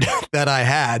one word that I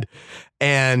had.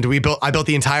 And I built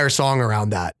the entire song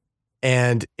around that.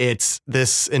 And it's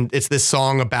this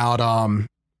song about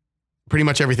pretty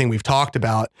much everything we've talked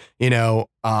about,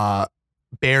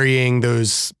 burying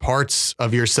those parts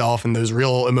of yourself and those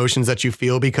real emotions that you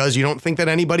feel because you don't think that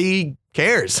anybody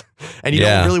cares. And you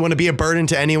don't really want to be a burden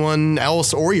to anyone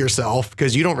else or yourself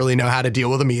because you don't really know how to deal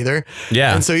with them either.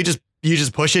 Yeah. And so you just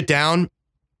push it down,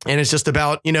 and it's just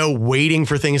about, waiting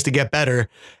for things to get better.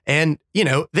 And,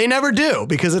 they never do,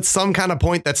 because it's some kind of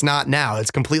point that's not now.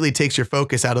 It's completely takes your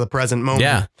focus out of the present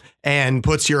moment and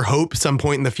puts your hope some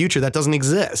point in the future that doesn't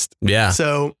exist. Yeah.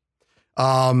 So,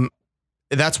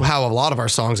 that's how a lot of our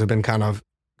songs have been kind of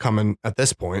coming at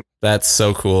this point. That's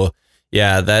so cool.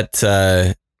 Yeah.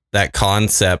 That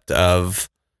concept of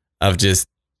just,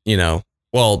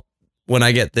 well, when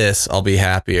I get this, I'll be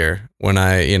happier. When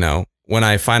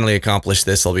I finally accomplish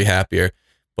this, I'll be happier.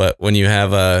 But when you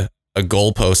have a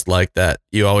goalpost like that,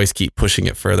 you always keep pushing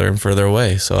it further and further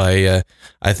away. So I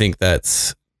think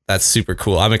that's super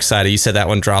cool. I'm excited. You said that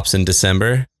one drops in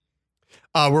December.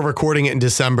 We're recording it in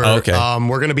December. Oh, okay.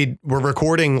 We're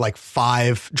recording like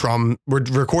 5 drum. We're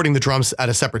recording the drums at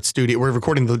a separate studio. We're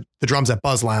recording the drums at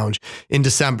Buzz Lounge in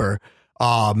December.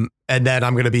 And then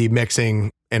I'm going to be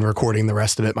mixing and recording the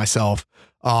rest of it myself.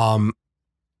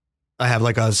 I have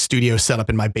like a studio set up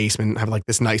in my basement. I have like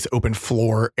this nice open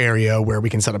floor area where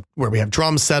we have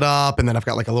drums set up. And then I've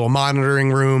got like a little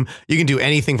monitoring room. You can do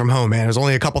anything from home, man. It's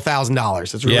only a couple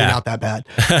 $1,000s. It's really not that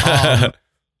bad.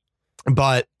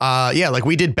 But like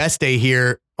we did Best Day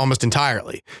here almost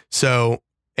entirely. So,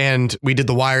 and we did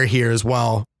The Wire here as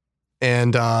well.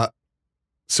 And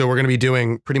so we're going to be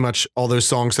doing pretty much all those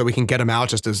songs so we can get them out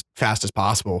just as fast as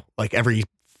possible. Like every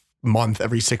month,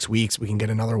 every 6 weeks, we can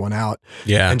get another one out.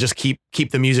 Yeah. And just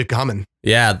keep the music coming.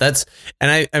 Yeah. That's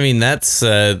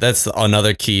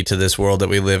another key to this world that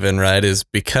we live in, right? Is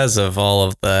because of all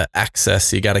of the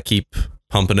access, you got to keep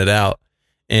pumping it out.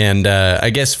 And I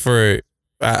guess for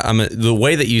the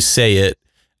way that you say it,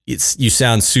 you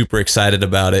sound super excited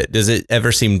about it. Does it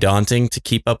ever seem daunting to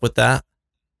keep up with that?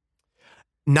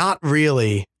 Not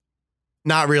really.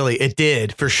 It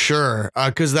did, for sure.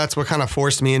 Because that's what kind of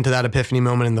forced me into that epiphany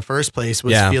moment in the first place,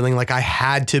 was feeling like I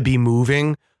had to be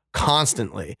moving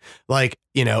constantly. Like,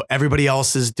 everybody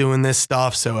else is doing this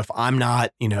stuff. So if I'm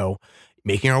not,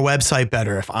 making our website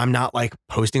better, if I'm not like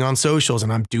posting on socials,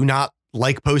 and I do not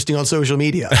like posting on social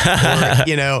media,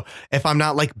 or, if I'm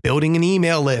not like building an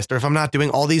email list, or if I'm not doing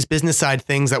all these business side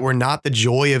things that were not the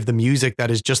joy of the music,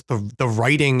 that is just the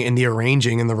writing and the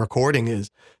arranging and the recording is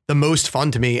the most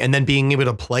fun to me. And then being able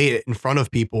to play it in front of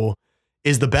people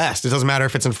is the best. It doesn't matter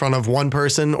if it's in front of one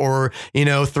person or,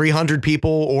 300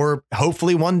 people, or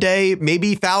hopefully one day,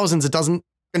 maybe thousands. It doesn't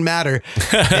matter.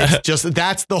 It's just,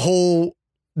 that's the whole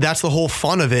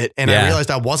fun of it. And I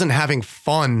realized I wasn't having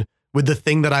fun with the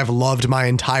thing that I've loved my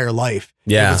entire life.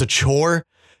 Yeah. It was a chore,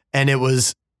 and it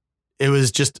was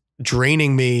just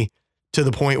draining me to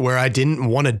the point where I didn't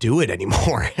want to do it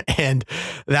anymore. And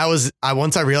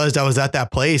once I realized I was at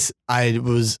that place, I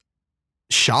was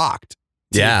shocked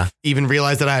to even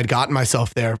realize that I had gotten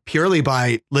myself there purely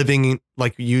by living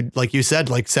like you said,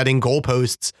 like setting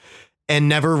goalposts and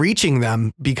never reaching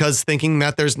them, because thinking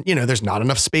that there's not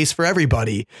enough space for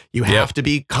everybody. You have to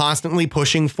be constantly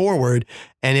pushing forward.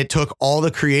 And it took all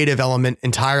the creative element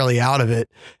entirely out of it.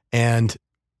 And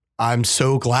I'm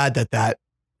so glad that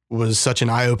was such an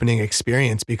eye-opening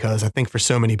experience, because I think for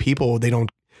so many people, they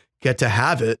don't get to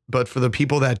have it. But for the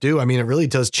people that do, I mean, it really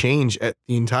does change the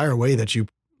entire way that you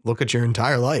look at your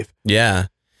entire life. Yeah.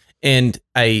 And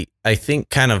I think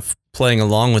kind of playing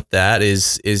along with that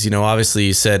is, obviously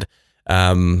you said,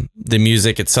 the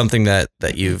music, it's something that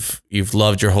you've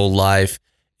loved your whole life.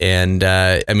 And,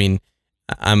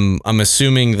 I'm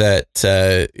assuming that,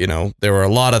 there were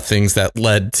a lot of things that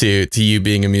led to you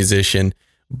being a musician,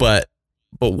 but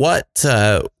what,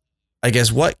 I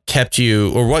guess what kept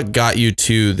you or what got you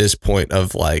to this point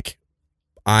of like,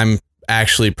 I'm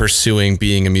actually pursuing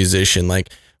being a musician? Like,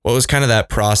 what was kind of that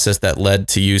process that led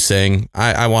to you saying,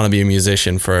 I want to be a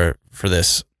musician for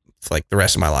this, for like the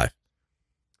rest of my life?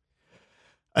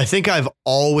 I think I've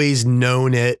always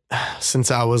known it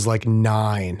since I was like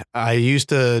 9. I used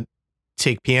to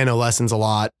take piano lessons a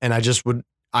lot, and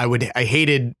I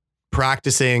hated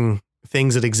practicing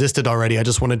things that existed already. I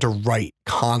just wanted to write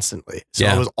constantly. So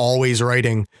I was always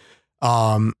writing.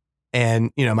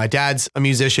 And you know, my dad's a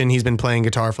musician. He's been playing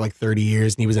guitar for like 30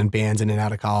 years, and he was in bands in and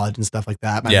out of college and stuff like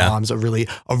that. My mom's a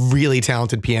really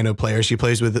talented piano player. She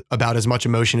plays with about as much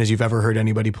emotion as you've ever heard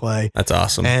anybody play. That's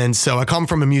awesome. And so I come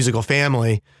from a musical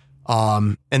family.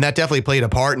 And that definitely played a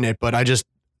part in it, but I just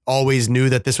always knew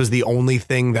that this was the only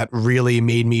thing that really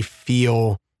made me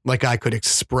feel like I could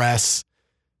express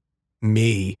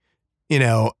me, you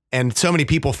know, and so many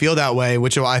people feel that way,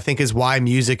 which I think is why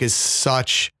music is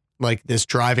such like this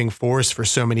driving force for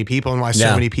so many people, and why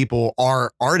so many people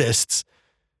are artists,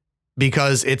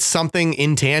 because it's something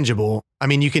intangible. I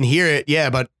mean, you can hear it. Yeah.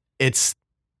 But it's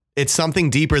something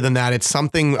deeper than that. It's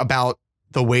something about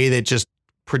the way that just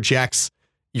projects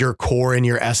your core and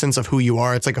your essence of who you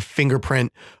are. It's like a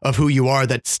fingerprint of who you are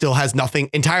that still has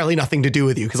entirely nothing to do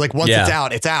with you. Cause like once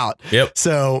it's out. Yep.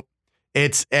 So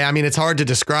it's hard to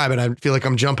describe, and I feel like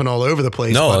I'm jumping all over the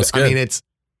place. No, that's good. I mean,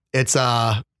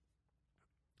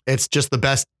 it's just the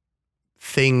best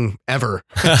thing ever.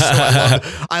 So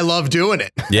I love doing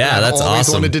it. Yeah, that's awesome. I always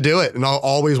wanted to do it, and I'll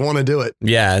always want to do it.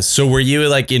 Yeah. So were you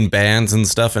like in bands and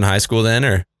stuff in high school then,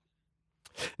 or?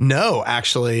 No,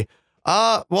 actually.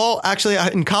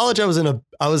 In college I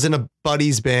was in a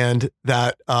buddy's band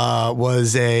that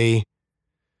was a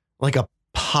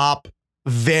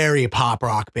very pop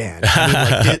rock band.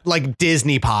 I mean, like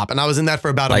Disney pop, and I was in that for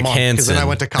about a month because then I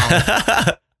went to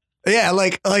college. Yeah,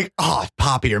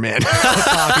 poppier, man.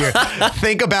 Poppier.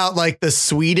 Think about like the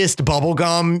sweetest bubble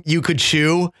gum you could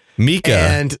chew. Mika.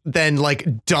 And then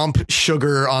like dump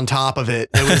sugar on top of it.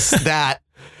 It was that.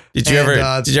 Did you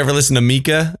ever listen to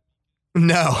Mika?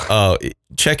 No. Oh,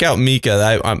 check out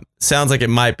Mika. Sounds like it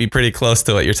might be pretty close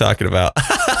to what you're talking about.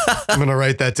 I'm going to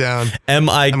write that down.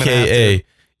 Mika.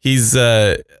 He's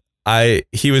so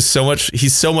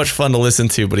much fun to listen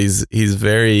to, but he's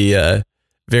very,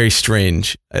 very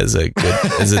strange as a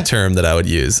term that I would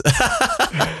use.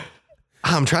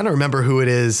 I'm trying to remember who it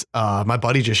is. My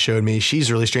buddy just showed me. She's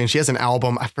really strange. She has an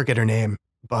album. I forget her name,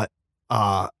 but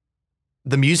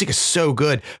the music is so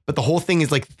good. But the whole thing is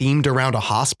like themed around a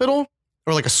hospital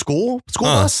or like a school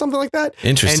bus, something like that.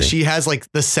 Interesting. And she has like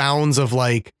the sounds of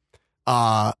like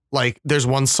there's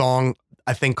one song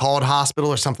I think called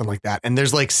Hospital or something like that. And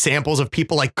there's like samples of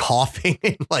people like coughing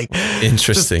and like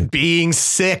interesting just being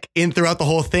sick in throughout the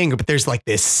whole thing. But there's like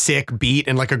this sick beat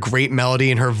and like a great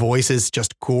melody, and her voice is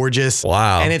just gorgeous.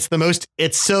 Wow. And it's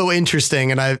so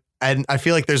interesting. And I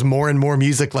feel like there's more and more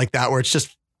music like that where it's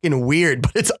just, you know, weird,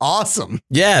 but it's awesome.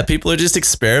 Yeah. People are just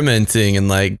experimenting and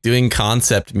like doing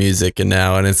concept music and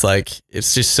it's like,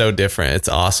 it's just so different. It's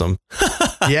awesome.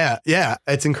 Yeah.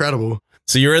 It's incredible.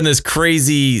 So you're in this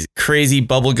crazy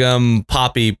bubblegum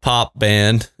poppy pop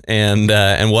band and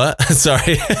what?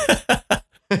 Sorry.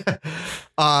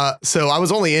 So I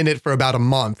was only in it for about a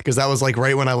month because that was like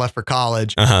right when I left for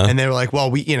college. And they were like, well,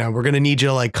 we're going to need you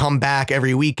to like come back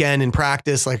every weekend and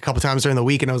practice like a couple times during the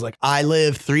week. And I was like, I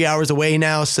live 3 hours away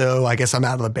now, so I guess I'm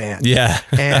out of the band. Yeah.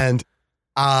 And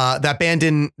that band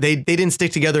didn't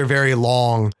stick together very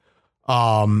long.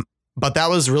 But that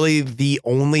was really the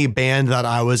only band that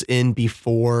I was in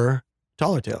before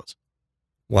Taller Tales.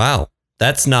 Wow.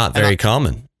 That's not very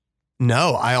common.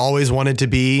 No, I always wanted to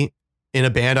be in a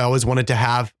band. I always wanted to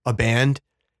have a band,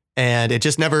 and it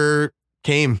just never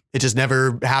came. It just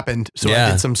never happened. So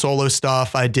I did some solo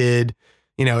stuff. I did,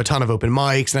 a ton of open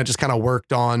mics, and I just kind of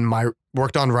worked on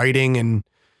writing and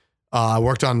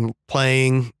worked on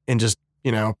playing and just,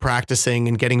 practicing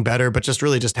and getting better, but just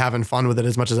really just having fun with it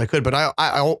as much as I could. But I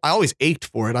always ached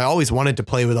for it. I always wanted to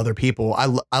play with other people.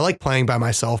 I like playing by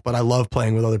myself, but I love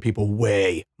playing with other people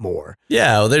way more.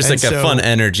 Yeah. Well, there's a fun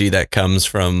energy that comes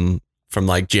from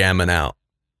like jamming out.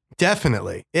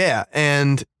 Definitely. Yeah.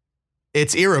 And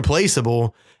it's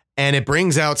irreplaceable, and it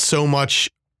brings out so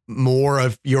much more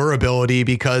of your ability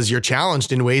because you're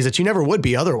challenged in ways that you never would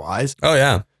be otherwise. Oh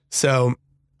yeah. So,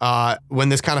 when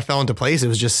this kind of fell into place, it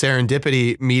was just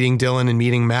serendipity. Meeting Dylan and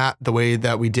meeting Matt the way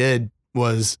that we did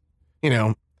was,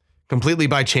 completely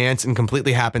by chance and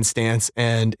completely happenstance.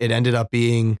 And it ended up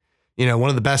being, one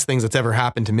of the best things that's ever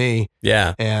happened to me.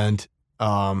 Yeah. And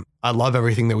I love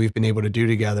everything that we've been able to do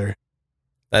together.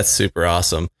 That's super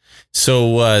awesome.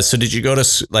 So did you go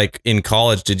to like in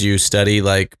college? Did you study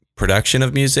like production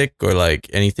of music or like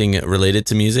anything related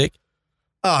to music?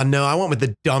 Oh no, I went with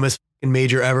the dumbest fucking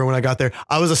major ever when I got there.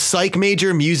 I was a psych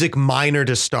major, music minor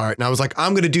to start. And I was like,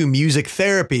 I'm going to do music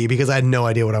therapy because I had no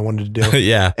idea what I wanted to do.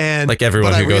 Yeah. And like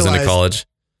everyone who goes into college.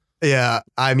 Yeah.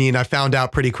 I mean, I found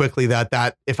out pretty quickly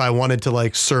that if I wanted to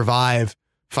like survive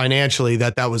financially,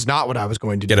 that was not what I was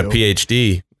going to get do. Get a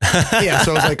PhD. Yeah.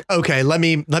 So I was like, okay, let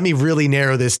me really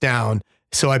narrow this down.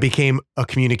 So I became a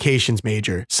communications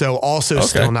major. So also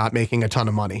still not making a ton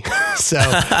of money. So,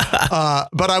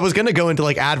 but I was going to go into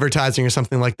like advertising or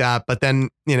something like that. But then,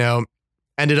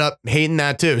 ended up hating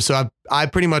that too. So I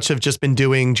pretty much have just been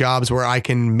doing jobs where I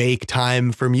can make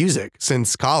time for music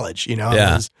since college.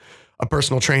 I was a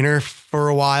personal trainer for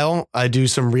a while. I do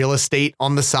some real estate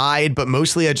on the side, but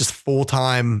mostly I just full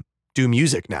time do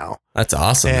music now. That's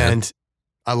awesome. And man.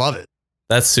 I love it.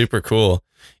 That's super cool.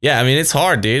 Yeah, I mean it's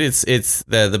hard, dude. It's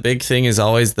the big thing is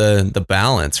always the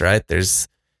balance, right? There's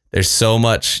so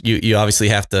much you obviously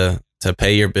have to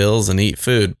pay your bills and eat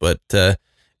food, but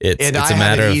it's a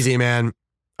matter of easy, man.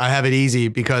 I have it easy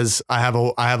because I have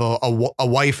a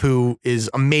wife who is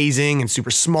amazing and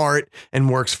super smart and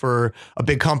works for a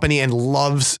big company and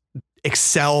loves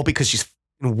Excel because she's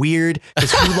weird.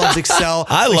 Because who loves Excel?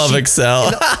 I love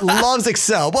Excel. Loves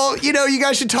Excel. Well, you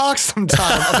guys should talk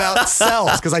sometime about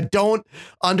cells because I don't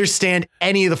understand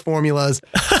any of the formulas,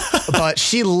 but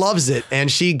she loves it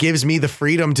and she gives me the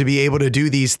freedom to be able to do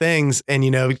these things and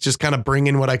just kind of bring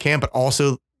in what I can, but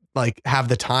also like have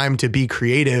the time to be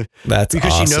creative. That's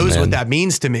because awesome, she knows man. what that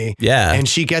means to me. Yeah. And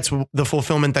she gets the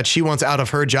fulfillment that she wants out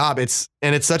of her job. It's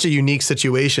such a unique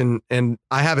situation. And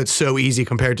I have it so easy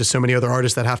compared to so many other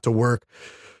artists that have to work,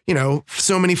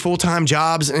 so many full-time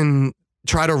jobs and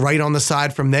try to write on the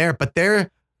side from there. But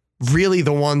they're really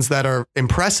the ones that are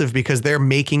impressive because they're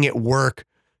making it work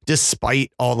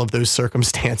despite all of those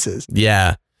circumstances.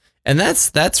 Yeah. And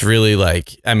that's really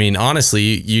like, I mean, honestly,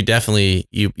 you definitely,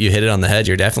 you hit it on the head.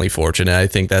 You're definitely fortunate. I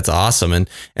think that's awesome. And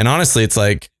honestly, it's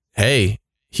like, hey,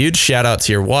 huge shout out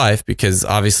to your wife because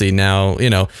obviously now,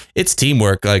 it's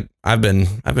teamwork. Like I've been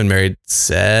married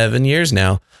 7 years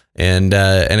now and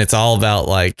it's all about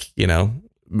like,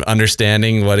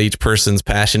 understanding what each person's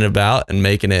passionate about and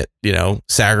making it,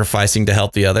 sacrificing to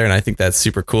help the other. And I think that's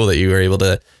super cool that you were able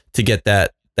to get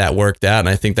that worked out. And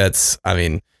I think that's, I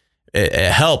mean,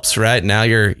 it helps, right? Now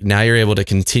you're able to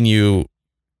continue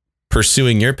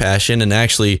pursuing your passion and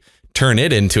actually turn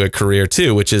it into a career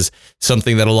too, which is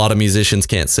something that a lot of musicians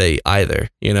can't say either,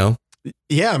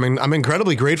 Yeah. I mean, I'm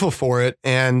incredibly grateful for it.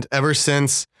 And ever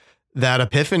since that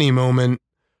epiphany moment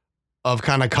of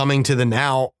kind of coming to the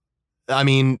now, I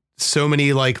mean, so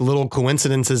many like little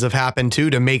coincidences have happened too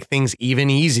to make things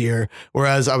even easier.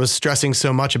 Whereas I was stressing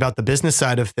so much about the business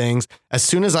side of things. As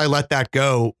soon as I let that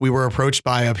go, we were approached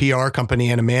by a PR company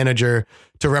and a manager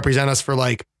to represent us for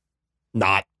like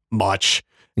not much.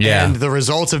 Yeah. And the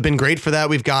results have been great for that.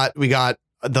 We got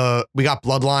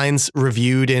Bloodlines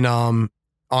reviewed in on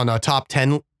a top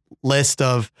 10 list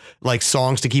of like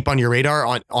songs to keep on your radar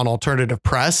on Alternative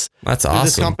Press. That's awesome.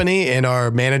 This company and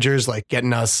our managers like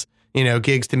getting us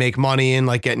gigs to make money and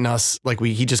like getting us like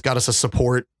he just got us a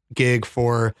support gig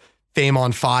for Fame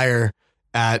on Fire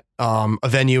at a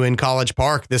venue in College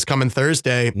Park this coming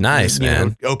Thursday. Nice,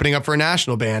 man. Opening up for a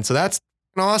national band. So that's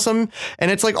awesome. And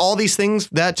it's like all these things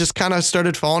that just kind of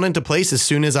started falling into place as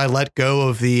soon as I let go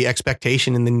of the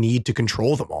expectation and the need to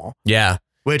control them all. Yeah.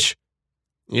 Which,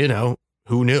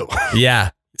 who knew?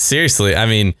 Yeah. Seriously. I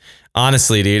mean,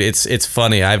 honestly, dude, it's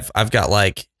funny. I've got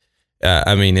like,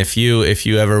 I mean, if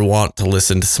you ever want to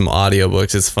listen to some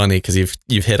audiobooks, it's funny because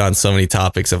you've hit on so many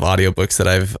topics of audiobooks that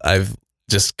I've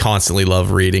just constantly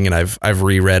love reading, and I've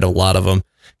reread a lot of them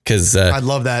because I'd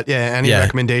love that. Yeah, any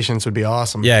recommendations would be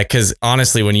awesome. Yeah, because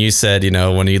honestly, when you said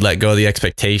when you let go of the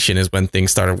expectation is when things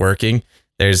started working.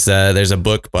 There's a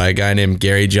book by a guy named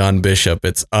Gary John Bishop.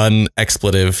 It's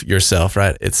Unexpletive Yourself,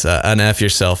 right? It's Unf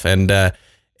Yourself, and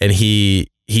he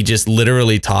just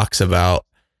literally talks about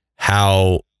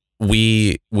how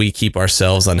we keep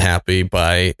ourselves unhappy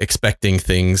by expecting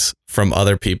things from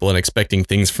other people and expecting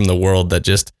things from the world that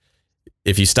just,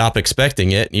 if you stop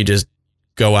expecting it, you just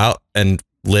go out and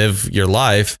live your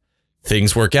life,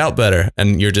 things work out better.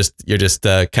 And you're just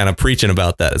kind of preaching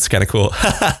about that. It's kind of cool.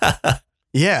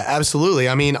 Yeah, absolutely.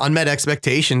 I mean, unmet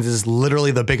expectations is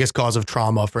literally the biggest cause of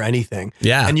trauma for anything.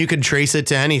 Yeah. And you can trace it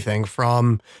to anything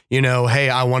from, hey,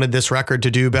 I wanted this record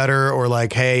to do better, or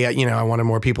like, hey, I wanted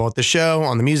more people at the show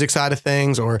on the music side of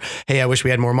things, or hey, I wish we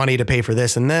had more money to pay for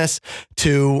this and this,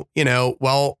 to,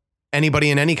 well, anybody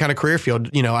in any kind of career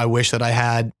field, I wish that I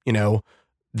had,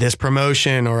 this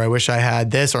promotion, or I wish I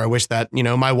had this, or I wish that,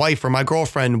 my wife or my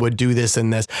girlfriend would do this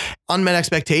and this. Unmet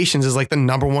expectations is like the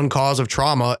number one cause of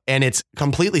trauma, and it's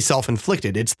completely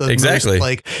self-inflicted. It's the Exactly. most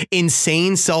like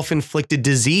insane self-inflicted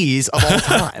disease of all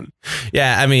time.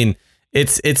 Yeah, I mean,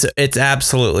 it's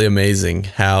absolutely amazing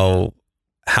how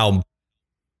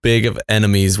big of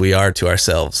enemies we are to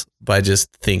ourselves by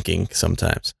just thinking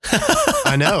sometimes.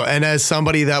 I know. And as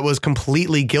somebody that was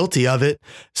completely guilty of it,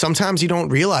 sometimes you don't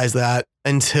realize that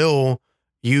until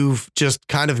you've just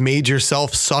kind of made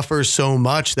yourself suffer so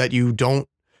much that you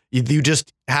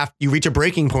reach a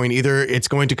breaking point. Either it's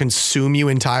going to consume you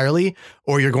entirely,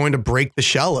 or you're going to break the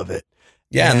shell of it.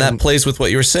 Yeah. And that plays with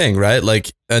what you were saying, right?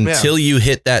 Like until you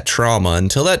hit that trauma,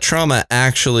 until that trauma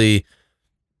actually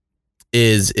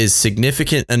is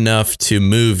significant enough to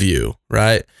move you,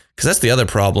 right? Because that's the other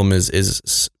problem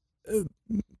is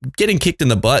getting kicked in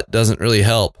the butt doesn't really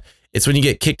help. It's when you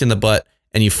get kicked in the butt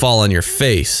and you fall on your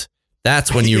face.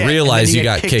 That's when you realize you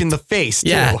got kicked in the face.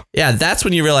 Yeah. Too. Yeah. That's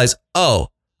when you realize, oh,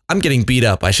 I'm getting beat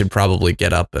up. I should probably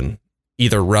get up and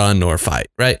either run or fight.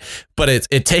 Right. But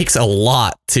it takes a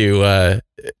lot to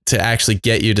actually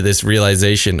get you to this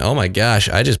realization. Oh my gosh,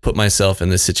 I just put myself in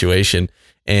this situation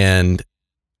and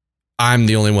I'm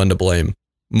the only one to blame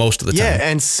most of the time. Yeah,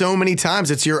 and so many times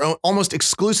it's your own, almost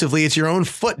exclusively, it's your own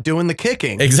foot doing the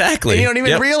kicking. Exactly. And you don't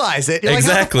even realize it. You're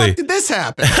exactly. Like, how the fuck did this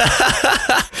happen?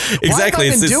 Exactly. Why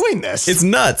have I been doing this? It's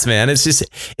nuts, man.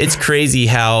 It's crazy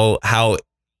how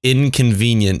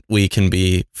inconvenient we can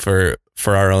be for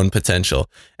our own potential.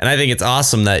 And I think it's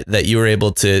awesome that you were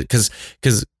able to, because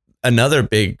another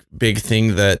big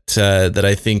thing that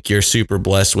I think you're super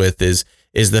blessed with is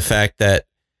the fact that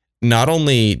not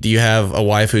only do you have a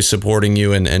wife who's supporting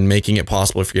you and making it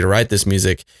possible for you to write this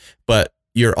music, but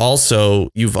you've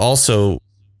also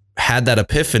had that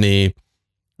epiphany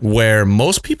where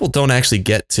most people don't actually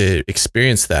get to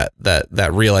experience that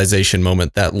realization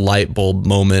moment, that light bulb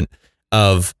moment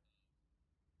of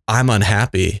I'm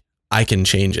unhappy, I can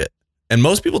change it. And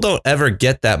most people don't ever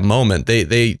get that moment.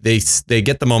 They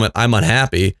get the moment I'm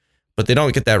unhappy, but they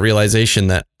don't get that realization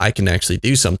that I can actually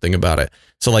do something about it.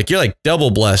 So like, you're like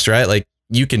double blessed, right? Like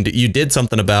you did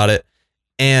something about it,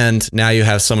 and now you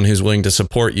have someone who's willing to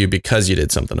support you because you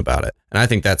did something about it. And I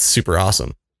think that's super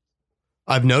awesome.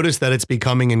 I've noticed that it's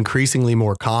becoming increasingly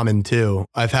more common too.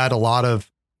 I've had a lot of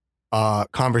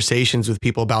conversations with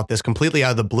people about this completely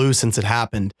out of the blue since it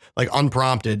happened, like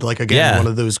unprompted, like again, one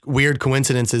of those weird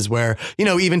coincidences where,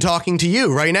 even talking to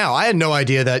you right now, I had no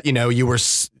idea that, you were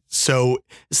so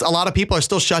a lot of people are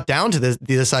still shut down to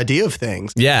this idea of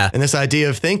things. Yeah. And this idea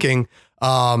of thinking,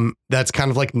 that's kind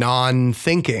of like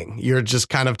non-thinking. You're just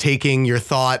kind of taking your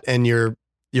thought and your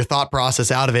thought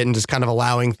process out of it and just kind of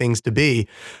allowing things to be.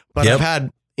 But I've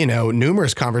had,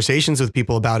 numerous conversations with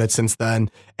people about it since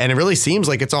then. And it really seems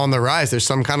like it's on the rise. There's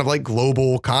some kind of like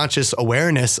global conscious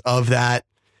awareness of that.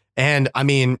 And I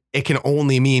mean, it can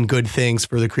only mean good things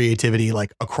for the creativity,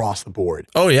 like across the board.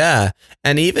 Oh yeah.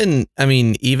 And even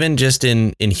just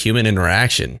in human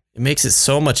interaction, it makes it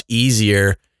so much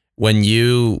easier when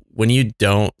you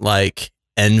don't like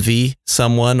envy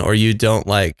someone, or you don't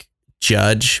like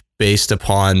judge based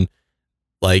upon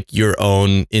like your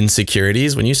own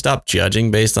insecurities. When you stop judging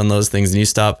based on those things and you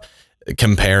stop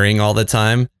comparing all the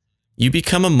time, you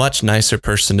become a much nicer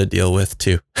person to deal with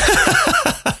too.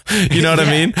 You know what I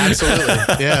mean?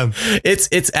 Absolutely. Yeah.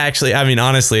 It's actually, I mean,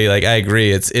 honestly, like I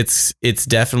agree. It's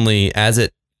definitely, as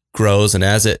it grows and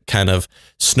as it kind of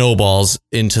snowballs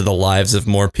into the lives of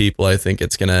more people, I think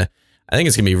it's gonna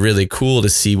be really cool to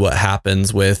see what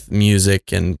happens with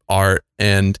music and art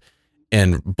and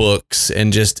books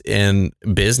and just in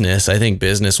business. I think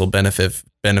business will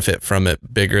benefit from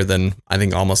it bigger than I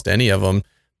think almost any of them,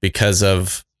 because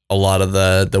of a lot of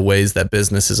the ways that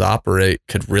businesses operate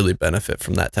could really benefit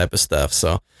from that type of stuff.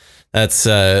 So that's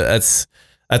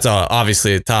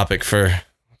obviously a topic for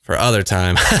other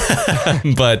time.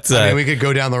 But I mean, we could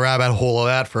go down the rabbit hole of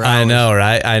that for hours. I know,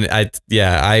 right?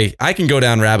 I can go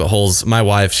down rabbit holes. My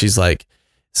wife, she's like,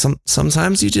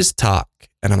 sometimes you just talk.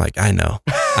 And I'm like, I know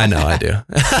I do.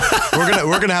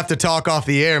 We're gonna have to talk off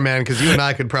the air, man, because you and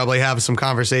I could probably have some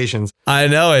conversations. I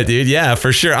know it, dude. Yeah,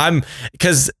 for sure.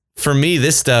 Because for me,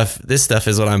 this stuff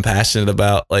is what I'm passionate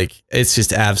about. Like, it's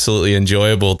just absolutely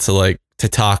enjoyable to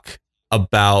talk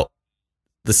about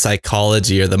the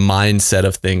psychology or the mindset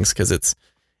of things, because it's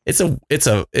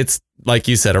like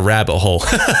you said, a rabbit hole.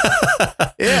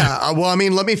 Yeah. Well, I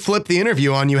mean, let me flip the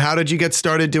interview on you. How did you get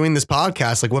started doing this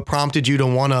podcast? Like, what prompted you to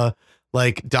want to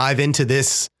dive into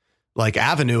this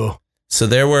avenue? So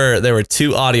there were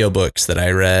 2 audiobooks that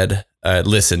I read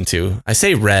listen to. I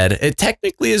say read. It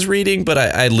technically is reading, but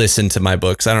I listen to my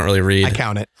books. I don't really read. I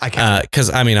count it. Because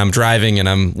I mean, I'm driving and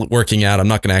I'm working out. I'm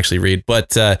not going to actually read. But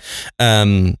the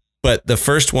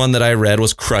first one that I read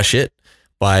was Crush It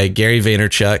by Gary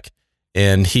Vaynerchuk.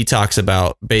 And he talks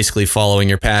about basically following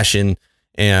your passion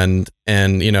and,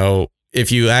 you know,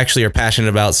 if you actually are passionate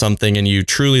about something and you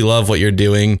truly love what you're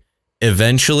doing,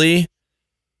 eventually,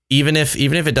 even if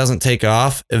it doesn't take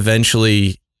off,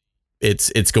 eventually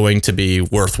it's going to be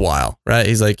worthwhile, right?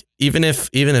 He's like, even if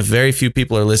very few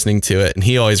people are listening to it, and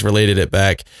he always related it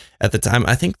back at the time.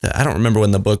 I think that I don't remember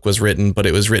when the book was written, but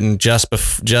it was written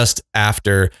just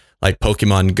after like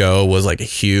Pokemon Go was like a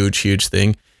huge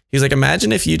thing. He's like,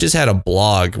 imagine if you just had a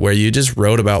blog where you just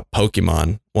wrote about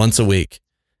Pokemon once a week,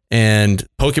 and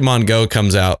Pokemon Go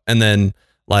comes out, and then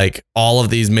like all of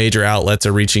these major outlets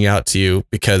are reaching out to you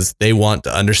because they want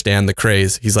to understand the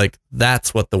craze. He's like,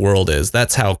 that's what the world is.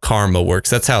 That's how karma works.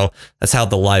 That's how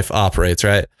the life operates.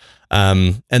 Right.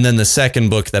 And then the second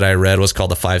book that I read was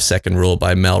called The 5 Second Rule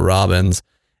by Mel Robbins.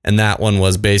 And that one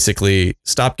was basically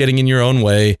stop getting in your own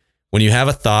way. When you have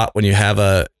a thought, when you have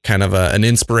a kind of an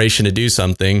inspiration to do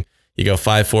something, you go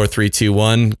 5, 4, 3, 2,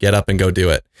 1, get up and go do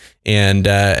it.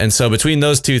 And so between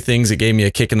those two things, it gave me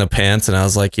a kick in the pants. And I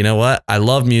was like, you know what? I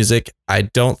love music. I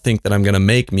don't think that I'm going to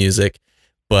make music,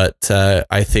 but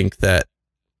I think that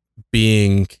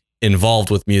being involved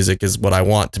with music is what I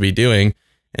want to be doing.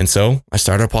 And so I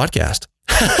started a podcast.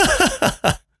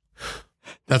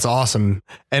 That's awesome.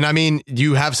 And I mean,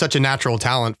 you have such a natural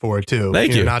talent for it too.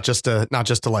 Thank you. Not just to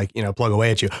like, you know, plug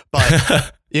away at you,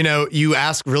 but you know, you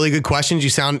ask really good questions.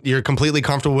 You're completely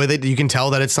comfortable with it. You can tell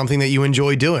that it's something that you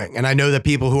enjoy doing. And I know that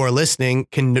people who are listening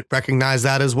can recognize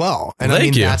that as well. And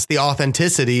Thank you. That's the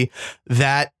authenticity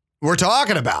that we're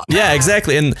talking about. Yeah,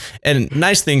 exactly. And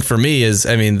nice thing for me is,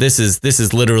 I mean, this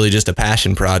is literally just a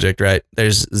passion project, right?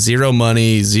 There's zero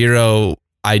money, zero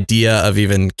idea of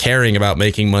even caring about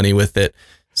making money with it.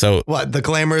 So what, the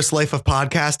glamorous life of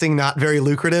podcasting, not very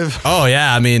lucrative? Oh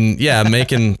yeah. I mean, yeah,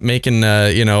 making,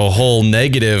 you know, a whole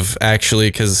negative actually.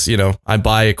 'Cause you know, I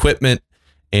buy equipment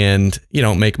and, you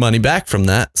know, make money back from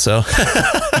that. So,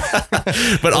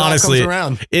 but honestly,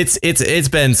 it's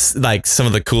been like some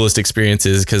of the coolest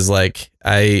experiences. 'Cause like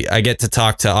I get to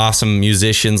talk to awesome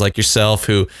musicians like yourself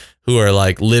who are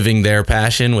like living their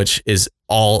passion, which is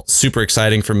all super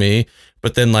exciting for me.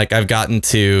 But then like I've gotten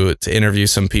to interview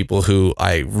some people who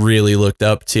I really looked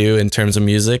up to in terms of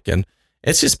music, and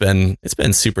it's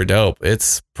been super dope.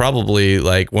 It's probably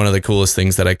like one of the coolest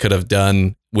things that I could have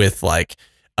done with like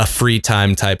a free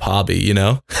time type hobby, you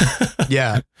know?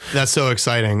 Yeah, that's so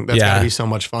exciting. That's gotta be so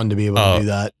much fun to be able to do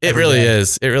that. It really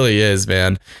is. It really is,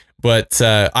 man. But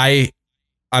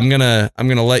I'm gonna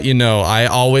let you know, I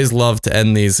always love to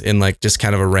end these in like just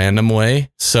kind of a random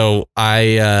way. So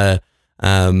I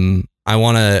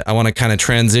want to kind of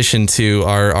transition to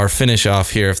our finish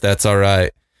off here, if that's all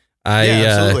right.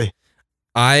 Absolutely.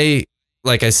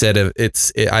 Like I said,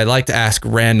 I like to ask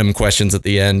random questions at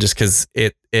the end, just because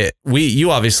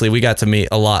we got to meet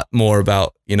a lot more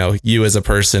about, you know, you as a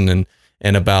person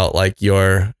and about like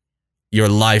your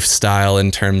lifestyle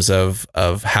in terms of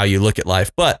how you look at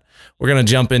life. But we're going to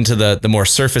jump into the more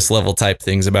surface level type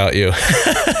things about you.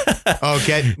 Oh,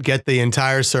 get the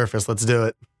entire surface. Let's do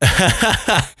it.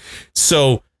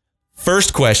 So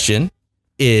first question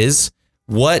is,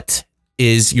 what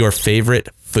is your favorite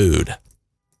food?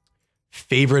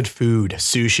 Favorite food?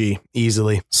 Sushi,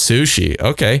 easily. Sushi.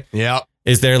 Okay. Yeah.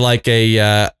 Is there like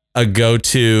a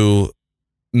go-to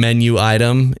menu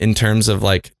item in terms of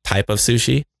like type of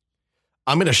sushi?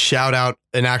 I'm going to shout out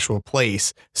an actual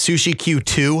place, Sushi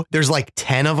Q2. There's like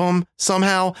 10 of them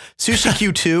somehow. Sushi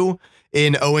Q2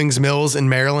 in Owings Mills in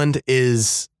Maryland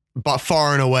is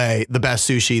far and away the best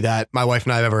sushi that my wife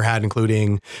and I have ever had,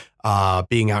 including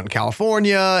being out in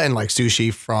California, and like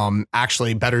sushi from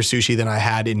actually better sushi than I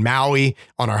had in Maui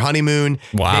on our honeymoon.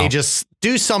 Wow. They just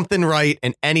do something right,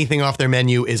 and anything off their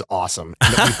menu is awesome.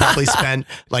 And we probably spent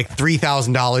like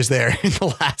 $3,000 there in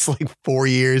the last like 4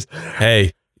 years.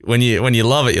 Hey, when you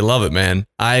love it, you love it, man.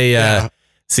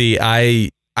 See,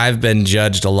 I've been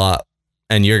judged a lot,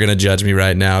 and you're going to judge me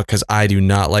right now, 'cause I do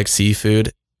not like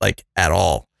seafood like at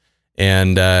all.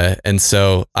 And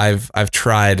so I've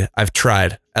tried.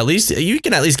 At least you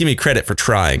can at least give me credit for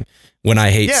trying when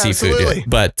I hate seafood. Absolutely.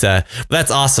 But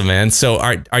that's awesome, man. So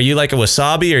are you like a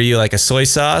wasabi? Are you like a soy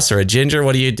sauce or a ginger?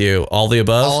 What do you do? All the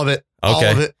above? All of it.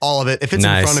 Okay. All of it. If it's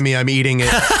in front of me, I'm eating it.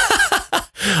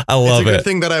 I love it. It's a good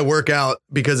thing that I work out,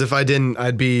 because if I didn't,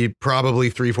 I'd be probably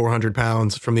 300-400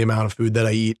 pounds from the amount of food that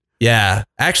I eat. Yeah.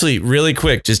 Actually, really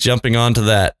quick, just jumping onto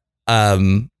that.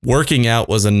 Working out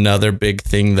was another big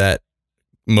thing that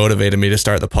motivated me to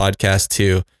start the podcast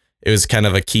too. It was kind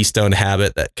of a keystone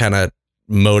habit that kind of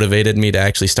motivated me to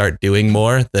actually start doing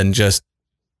more than just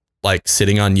like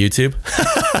sitting on YouTube.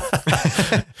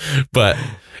 But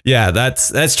yeah,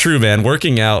 that's true, man.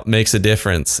 Working out makes a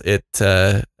difference.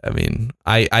 I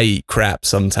eat crap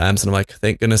sometimes and I'm like,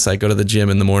 thank goodness I go to the gym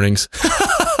in the mornings.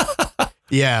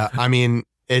 Yeah. I mean,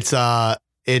 it's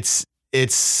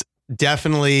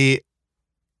definitely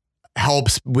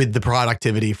helps with the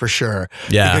productivity for sure.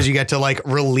 Yeah. Because you get to like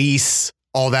release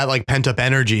all that like pent up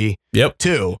energy. Yep.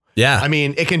 Too. Yeah. I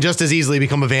mean, it can just as easily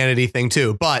become a vanity thing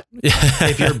too. But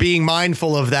if you're being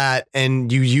mindful of that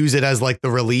and you use it as like the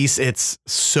release, it's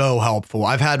so helpful.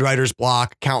 I've had writer's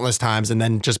block countless times and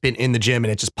then just been in the gym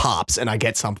and it just pops and I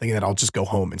get something and then I'll just go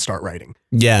home and start writing.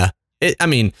 Yeah.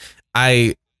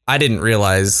 I didn't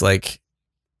realize like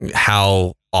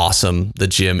how awesome the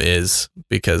gym is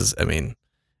because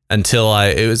until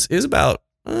it was about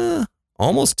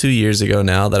almost 2 years ago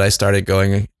now that I started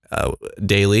going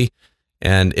daily,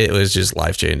 and it was just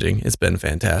life-changing. It's been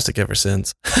fantastic ever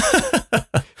since.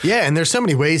 Yeah, and there's so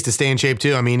many ways to stay in shape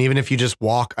too. I mean, even if you just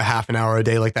walk a half an hour a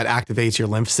day, like that activates your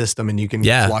lymph system and you can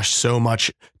flush so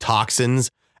much toxins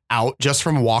out just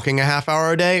from walking a half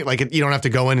hour a day. Like you don't have to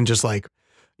go in and just like,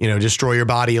 destroy your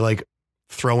body like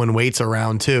throwing weights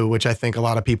around too, which I think a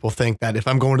lot of people think that if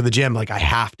I'm going to the gym, like I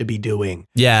have to be doing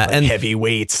and heavy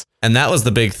weights. And that was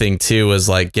the big thing too, was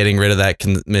like getting rid of that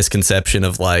misconception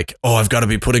of like, oh, I've got to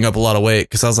be putting up a lot of weight.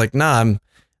 Cause I was like, nah,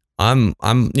 I'm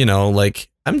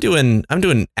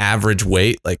doing average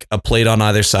weight, like a plate on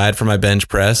either side for my bench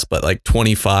press, but like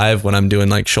 25 when I'm doing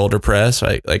like shoulder press,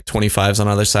 right? Like 25s on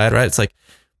either side. Right. It's like,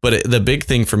 but the big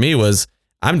thing for me was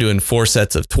I'm doing 4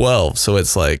 sets of 12. So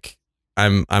it's like,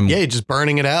 I'm you're just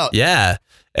burning it out. Yeah.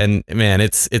 And man,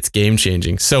 it's game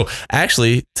changing. So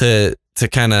actually to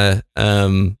kind of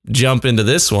jump into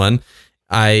this one,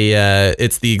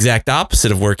 it's the exact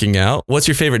opposite of working out. What's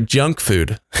your favorite junk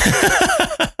food?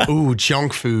 Ooh,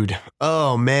 junk food.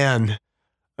 Oh man.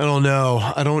 I don't know.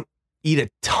 I don't eat a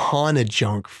ton of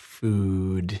junk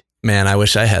food. Man, I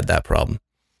wish I had that problem.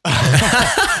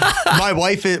 My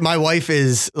wife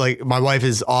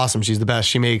is awesome. She's the best.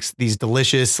 She makes these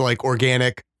delicious like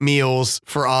organic meals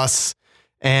for us.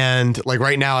 And like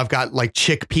right now I've got like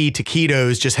chickpea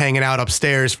taquitos just hanging out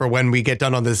upstairs for when we get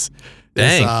done on this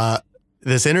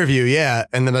interview. Yeah.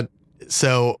 And then,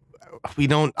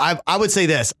 I would say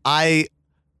this, I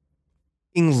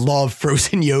love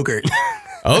frozen yogurt.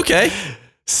 Okay.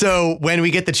 So when we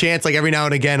get the chance, like every now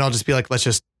and again, I'll just be like, let's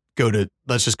just go get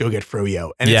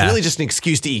froyo. And it's really just an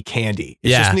excuse to eat candy.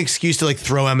 It's just an excuse to like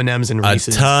throw M&Ms and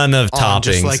Reese's. A ton of toppings.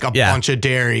 Just like a bunch of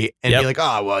dairy and be like,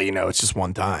 oh, well, it's just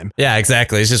one time. Yeah,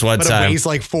 exactly. It's just one time. But it weighs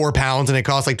like 4 pounds and it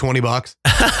costs like $20.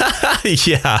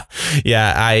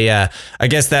 Yeah. I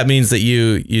guess that means that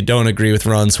you don't agree with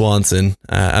Ron Swanson.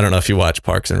 I don't know if you watch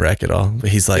Parks and Rec at all,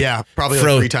 but he's like, probably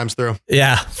like 3 times through.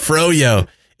 Yeah. Froyo.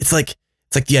 It's like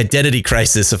the identity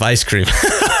crisis of ice cream.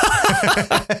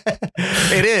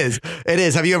 It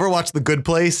is. Have you ever watched The Good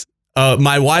Place?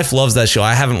 My wife loves that show.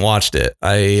 I haven't watched it.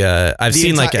 I've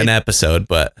seen like an episode,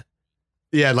 but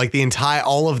yeah, like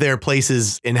all of their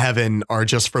places in heaven are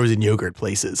just frozen yogurt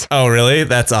places. Oh, really?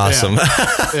 That's awesome.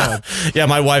 Yeah. Yeah.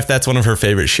 My wife, that's one of her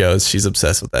favorite shows. She's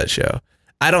obsessed with that show.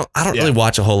 I don't really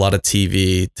watch a whole lot of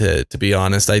TV to be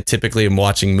honest. I typically am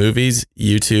watching movies,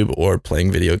 YouTube, or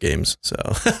playing video games. So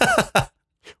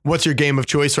what's your game of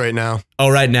choice right now? Oh,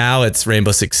 right now it's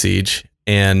Rainbow Six Siege.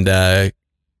 And, I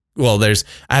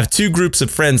have 2 groups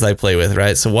of friends I play with,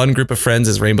 right? So one group of friends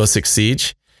is Rainbow Six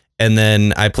Siege. And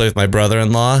then I play with my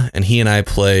brother-in-law and he and I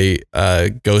play,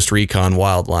 Ghost Recon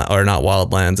Wildlands, or not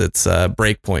Wildlands. It's,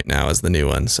 Breakpoint now is the new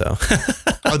one. So,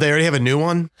 oh, they already have a new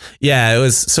one? Yeah,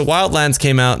 so Wildlands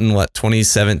came out in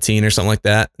 2017 or something like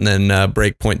that. And then,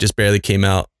 Breakpoint just barely came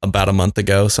out about a month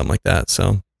ago, something like that.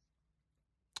 So.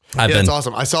 That's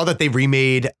awesome. I saw that they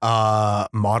remade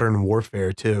Modern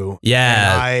Warfare too.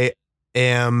 Yeah.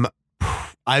 And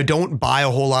I don't buy a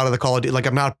whole lot of the Call of Duty. Like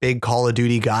I'm not a big Call of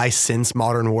Duty guy since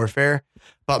Modern Warfare,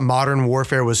 but Modern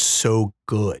Warfare was so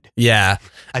good. Yeah.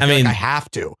 I feel like I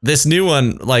have to. This new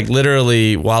one, like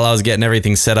literally while I was getting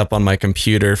everything set up on my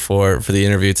computer for the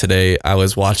interview today, I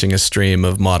was watching a stream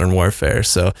of Modern Warfare.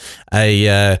 So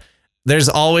there's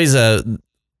always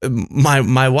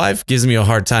my wife gives me a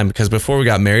hard time because before we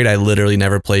got married, I literally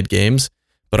never played games.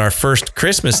 But our first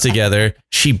Christmas together,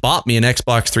 she bought me an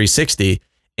Xbox 360,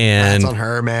 and that's on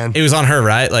her, man. It was on her,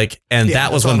 right? Like, and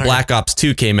that was when Black Ops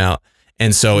 2 came out,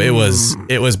 and so it was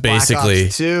basically Black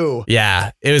Ops 2.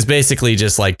 Yeah, it was basically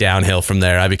just like downhill from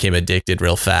there. I became addicted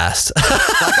real fast.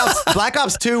 Black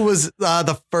Ops 2 was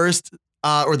the first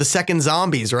or the second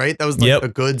Zombies, right? That was like a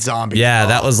good zombie. Yeah,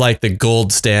 that was like the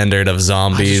gold standard of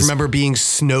Zombies. I just remember being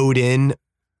snowed in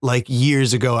like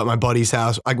years ago at my buddy's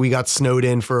house. Like we got snowed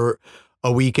in for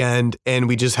a weekend and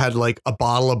we just had like a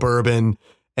bottle of bourbon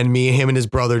and him and his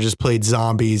brother just played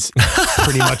Zombies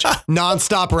pretty much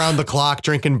nonstop around the clock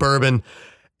drinking bourbon.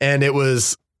 And it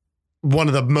was one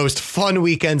of the most fun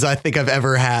weekends I think I've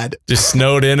ever had. Just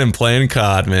snowed in and playing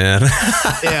COD, man.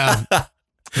 Yeah.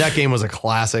 That game was a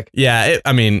classic. Yeah.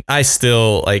 I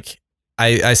still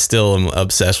I still am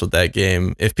obsessed with that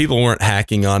game. If people weren't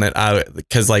hacking on it,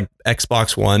 because like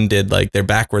Xbox One did like their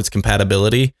backwards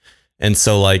compatibility. And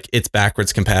so like it's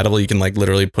backwards compatible. You can like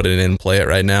literally put it in and play it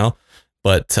right now.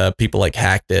 But people like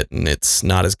hacked it and it's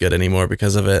not as good anymore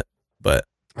because of it. But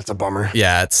that's a bummer.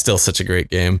 Yeah, it's still such a great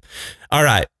game. All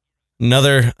right.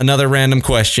 Another random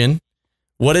question.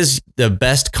 What is the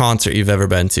best concert you've ever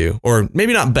been to? Or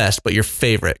maybe not best, but your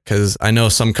favorite? Because I know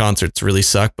some concerts really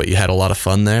suck, but you had a lot of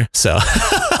fun there. So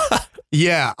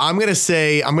yeah, I'm going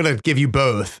to give you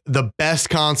both. The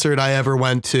best concert I ever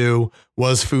went to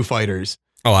was Foo Fighters.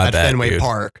 Oh, I at bet, Fenway dude.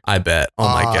 Park. I bet. Oh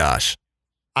my gosh.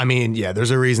 I mean, yeah,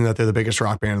 there's a reason that they're the biggest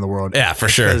rock band in the world. Yeah, for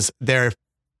sure. Because they're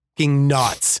fucking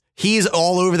nuts. He's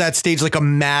all over that stage like a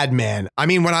madman. I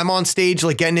mean, when I'm on stage,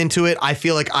 like getting into it, I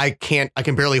feel like I can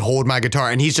barely hold my guitar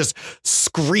and he's just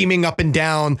screaming up and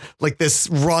down like this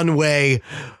runway,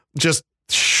 just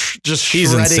he's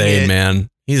shredding insane, it. Man.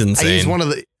 He's insane.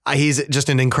 He's just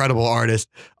an incredible artist.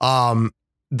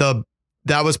 That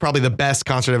was probably the best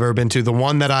concert I've ever been to. The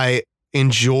one that I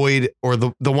enjoyed or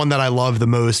the one that I loved the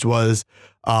most was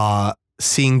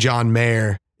seeing John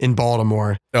Mayer in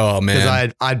Baltimore. Oh man.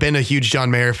 Because I'd been a huge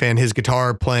John Mayer fan. His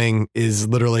guitar playing is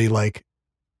literally like,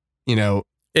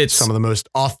 it's some of the most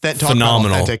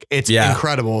phenomenal. Authentic. It's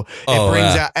incredible. It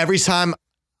brings out every time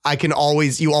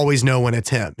you always know when it's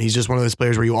him. He's just one of those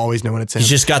players where you always know when it's him. He's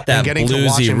just got that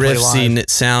bluesy riff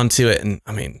sound to it. And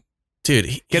I mean,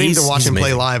 dude, getting to watch him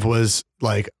play live was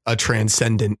like a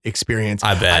transcendent experience.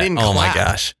 I bet. I didn't clap. My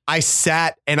gosh. I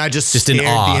sat and I just stared in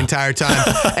awe the entire time.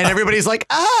 And everybody's like,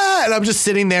 and I'm just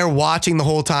sitting there watching the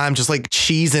whole time, just like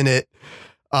cheesing it.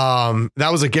 That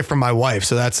was a gift from my wife.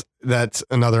 So that's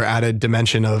another added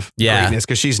dimension of greatness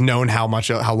because she's known how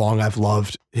long I've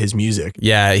loved his music.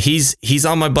 Yeah, he's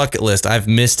on my bucket list. I've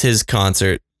missed his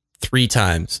concert 3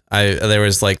 times. There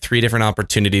was like 3 different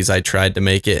opportunities I tried to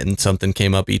make it and something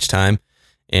came up each time.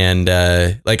 And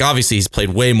like obviously he's played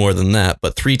way more than that,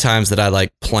 but 3 times that I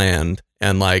like planned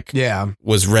and like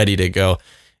was ready to go.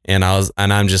 And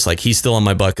I'm just like, he's still on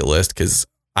my bucket list because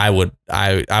I would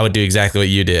do exactly what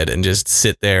you did and just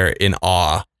sit there in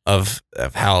awe of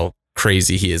how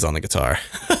crazy he is on the guitar.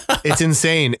 It's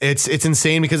insane. It's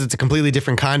insane because it's a completely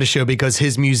different kind of show because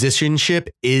his musicianship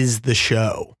is the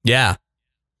show. Yeah.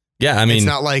 Yeah. I mean, it's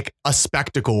not like a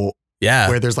spectacle. Yeah.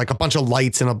 Where there's like a bunch of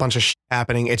lights and a bunch of shit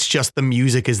happening. It's just the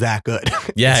music is that good.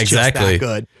 Yeah, it's exactly.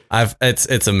 Just that good.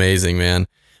 It's amazing, man.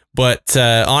 But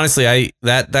honestly,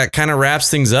 that kind of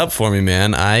wraps things up for me,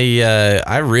 man.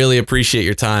 I really appreciate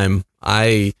your time.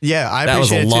 I appreciate that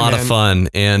was a lot of fun,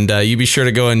 and you be sure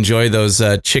to go enjoy those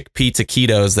chickpea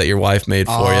taquitos that your wife made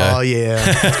for you. Oh yeah,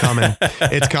 it's coming.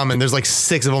 It's coming. There's like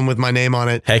 6 of them with my name on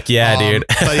it. Heck yeah, dude.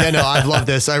 But yeah, no, I've loved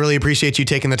this. I really appreciate you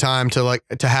taking the time to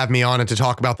have me on and to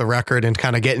talk about the record and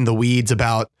kind of get in the weeds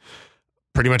about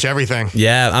pretty much everything.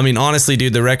 Yeah, I mean, honestly,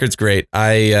 dude, the record's great.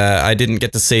 I didn't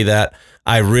get to say that.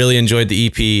 I really enjoyed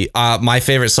the EP. My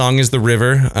favorite song is The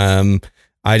River.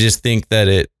 I just think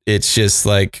that it's just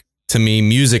like, to me,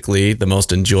 musically, the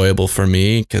most enjoyable for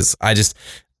me because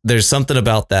there's something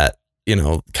about that,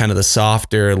 kind of the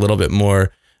softer, a little bit more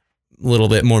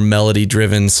melody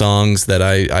driven songs that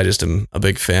I just am a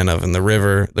big fan of. And the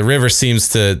river seems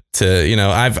to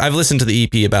I've listened to the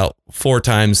EP about 4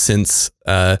 times since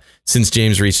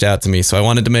James reached out to me. So I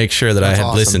wanted to make sure that I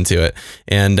had listened to it,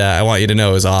 and I want you to know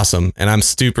it was awesome. And I'm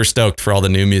super stoked for all the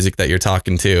new music that you're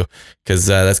talking to because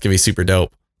that's gonna be super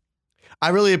dope. I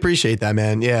really appreciate that,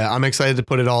 man. Yeah, I'm excited to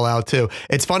put it all out too.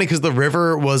 It's funny because The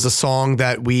River was a song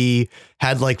that we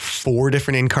had like 4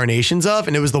 different incarnations of,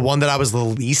 and it was the one that I was the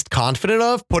least confident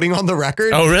of putting on the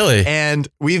record. Oh, really? And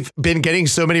we've been getting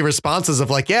so many responses of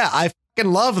like, yeah, I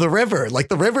fucking love The River. Like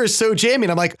The River is so jammy.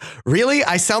 And I'm like, really?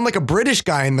 I sound like a British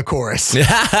guy in the chorus.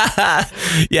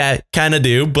 Yeah, kind of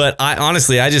do. But I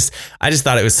just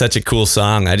thought it was such a cool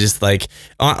song. I just like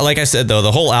I said, though,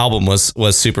 the whole album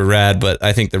was super rad, but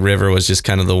I think The River was just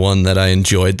kind of the one that I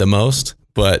enjoyed the most.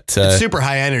 But it's super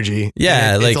high energy.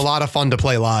 Yeah. It's a lot of fun to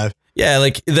play live. Yeah.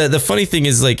 Like the funny thing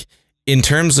is like, in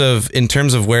terms of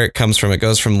where it comes from, it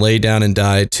goes from Lay Down and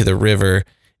Die to The River.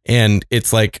 And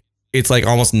it's like it's like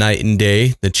almost night and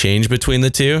day, the change between the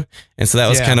two. And so that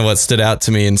was kind of what stood out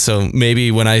to me. And so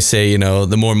maybe when I say, you know,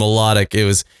 the more melodic, it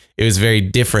was very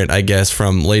different, I guess,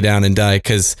 from Lay Down and Die.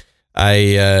 Cause I,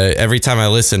 every time I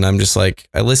listen, I'm just like,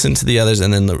 I listen to the others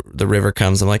and then the river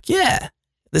comes. I'm like, yeah,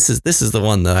 this is the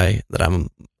one that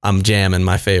I'm jamming,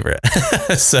 my favorite.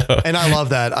 So, and I love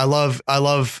that. I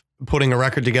love putting a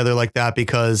record together like that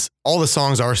because all the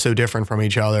songs are so different from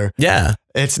each other. Yeah.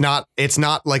 It's not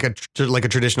like a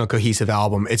traditional cohesive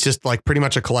album. It's just like pretty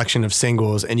much a collection of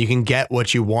singles, and you can get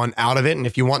what you want out of it. And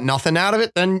if you want nothing out of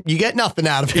it, then you get nothing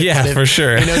out of it. Yeah, for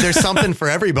sure. You know, there's something for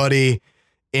everybody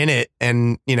in it.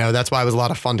 And, you know, that's why it was a lot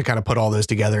of fun to kind of put all those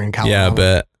together in California. Yeah, I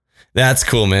bet. That's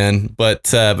cool, man.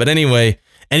 But anyway,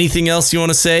 anything else you want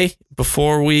to say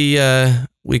before we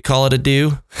call it a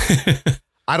do?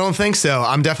 I don't think so.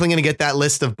 I'm definitely going to get that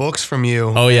list of books from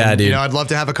you. Oh yeah, dude. You know, I'd love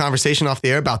to have a conversation off the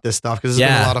air about this stuff because it's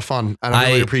been a lot of fun. And I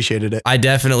really appreciated it. I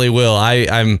definitely will.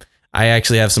 I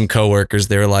actually have some coworkers.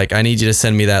 They're like, I need you to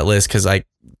send me that list because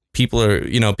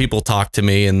people talk to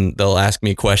me and they'll ask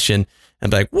me a question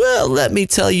and be like, well, let me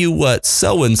tell you what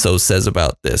so and so says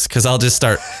about this, because I'll just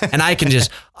start and I can just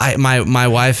my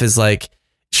wife is like,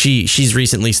 she's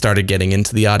recently started getting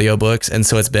into the audiobooks. And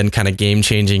so it's been kind of game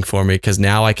changing for me because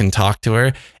now I can talk to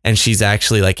her and she's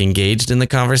actually like engaged in the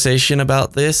conversation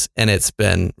about this. And it's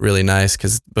been really nice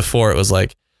because before it was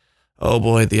like, oh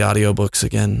boy, the audiobooks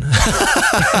again.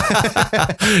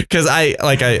 Because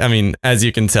I mean, as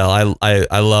you can tell,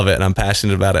 I love it and I'm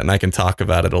passionate about it and I can talk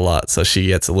about it a lot. So she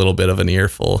gets a little bit of an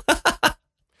earful.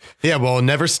 Yeah, well,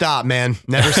 never stop, man.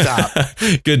 Never stop.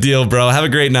 Good deal, bro. Have a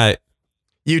great night.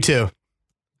 You too.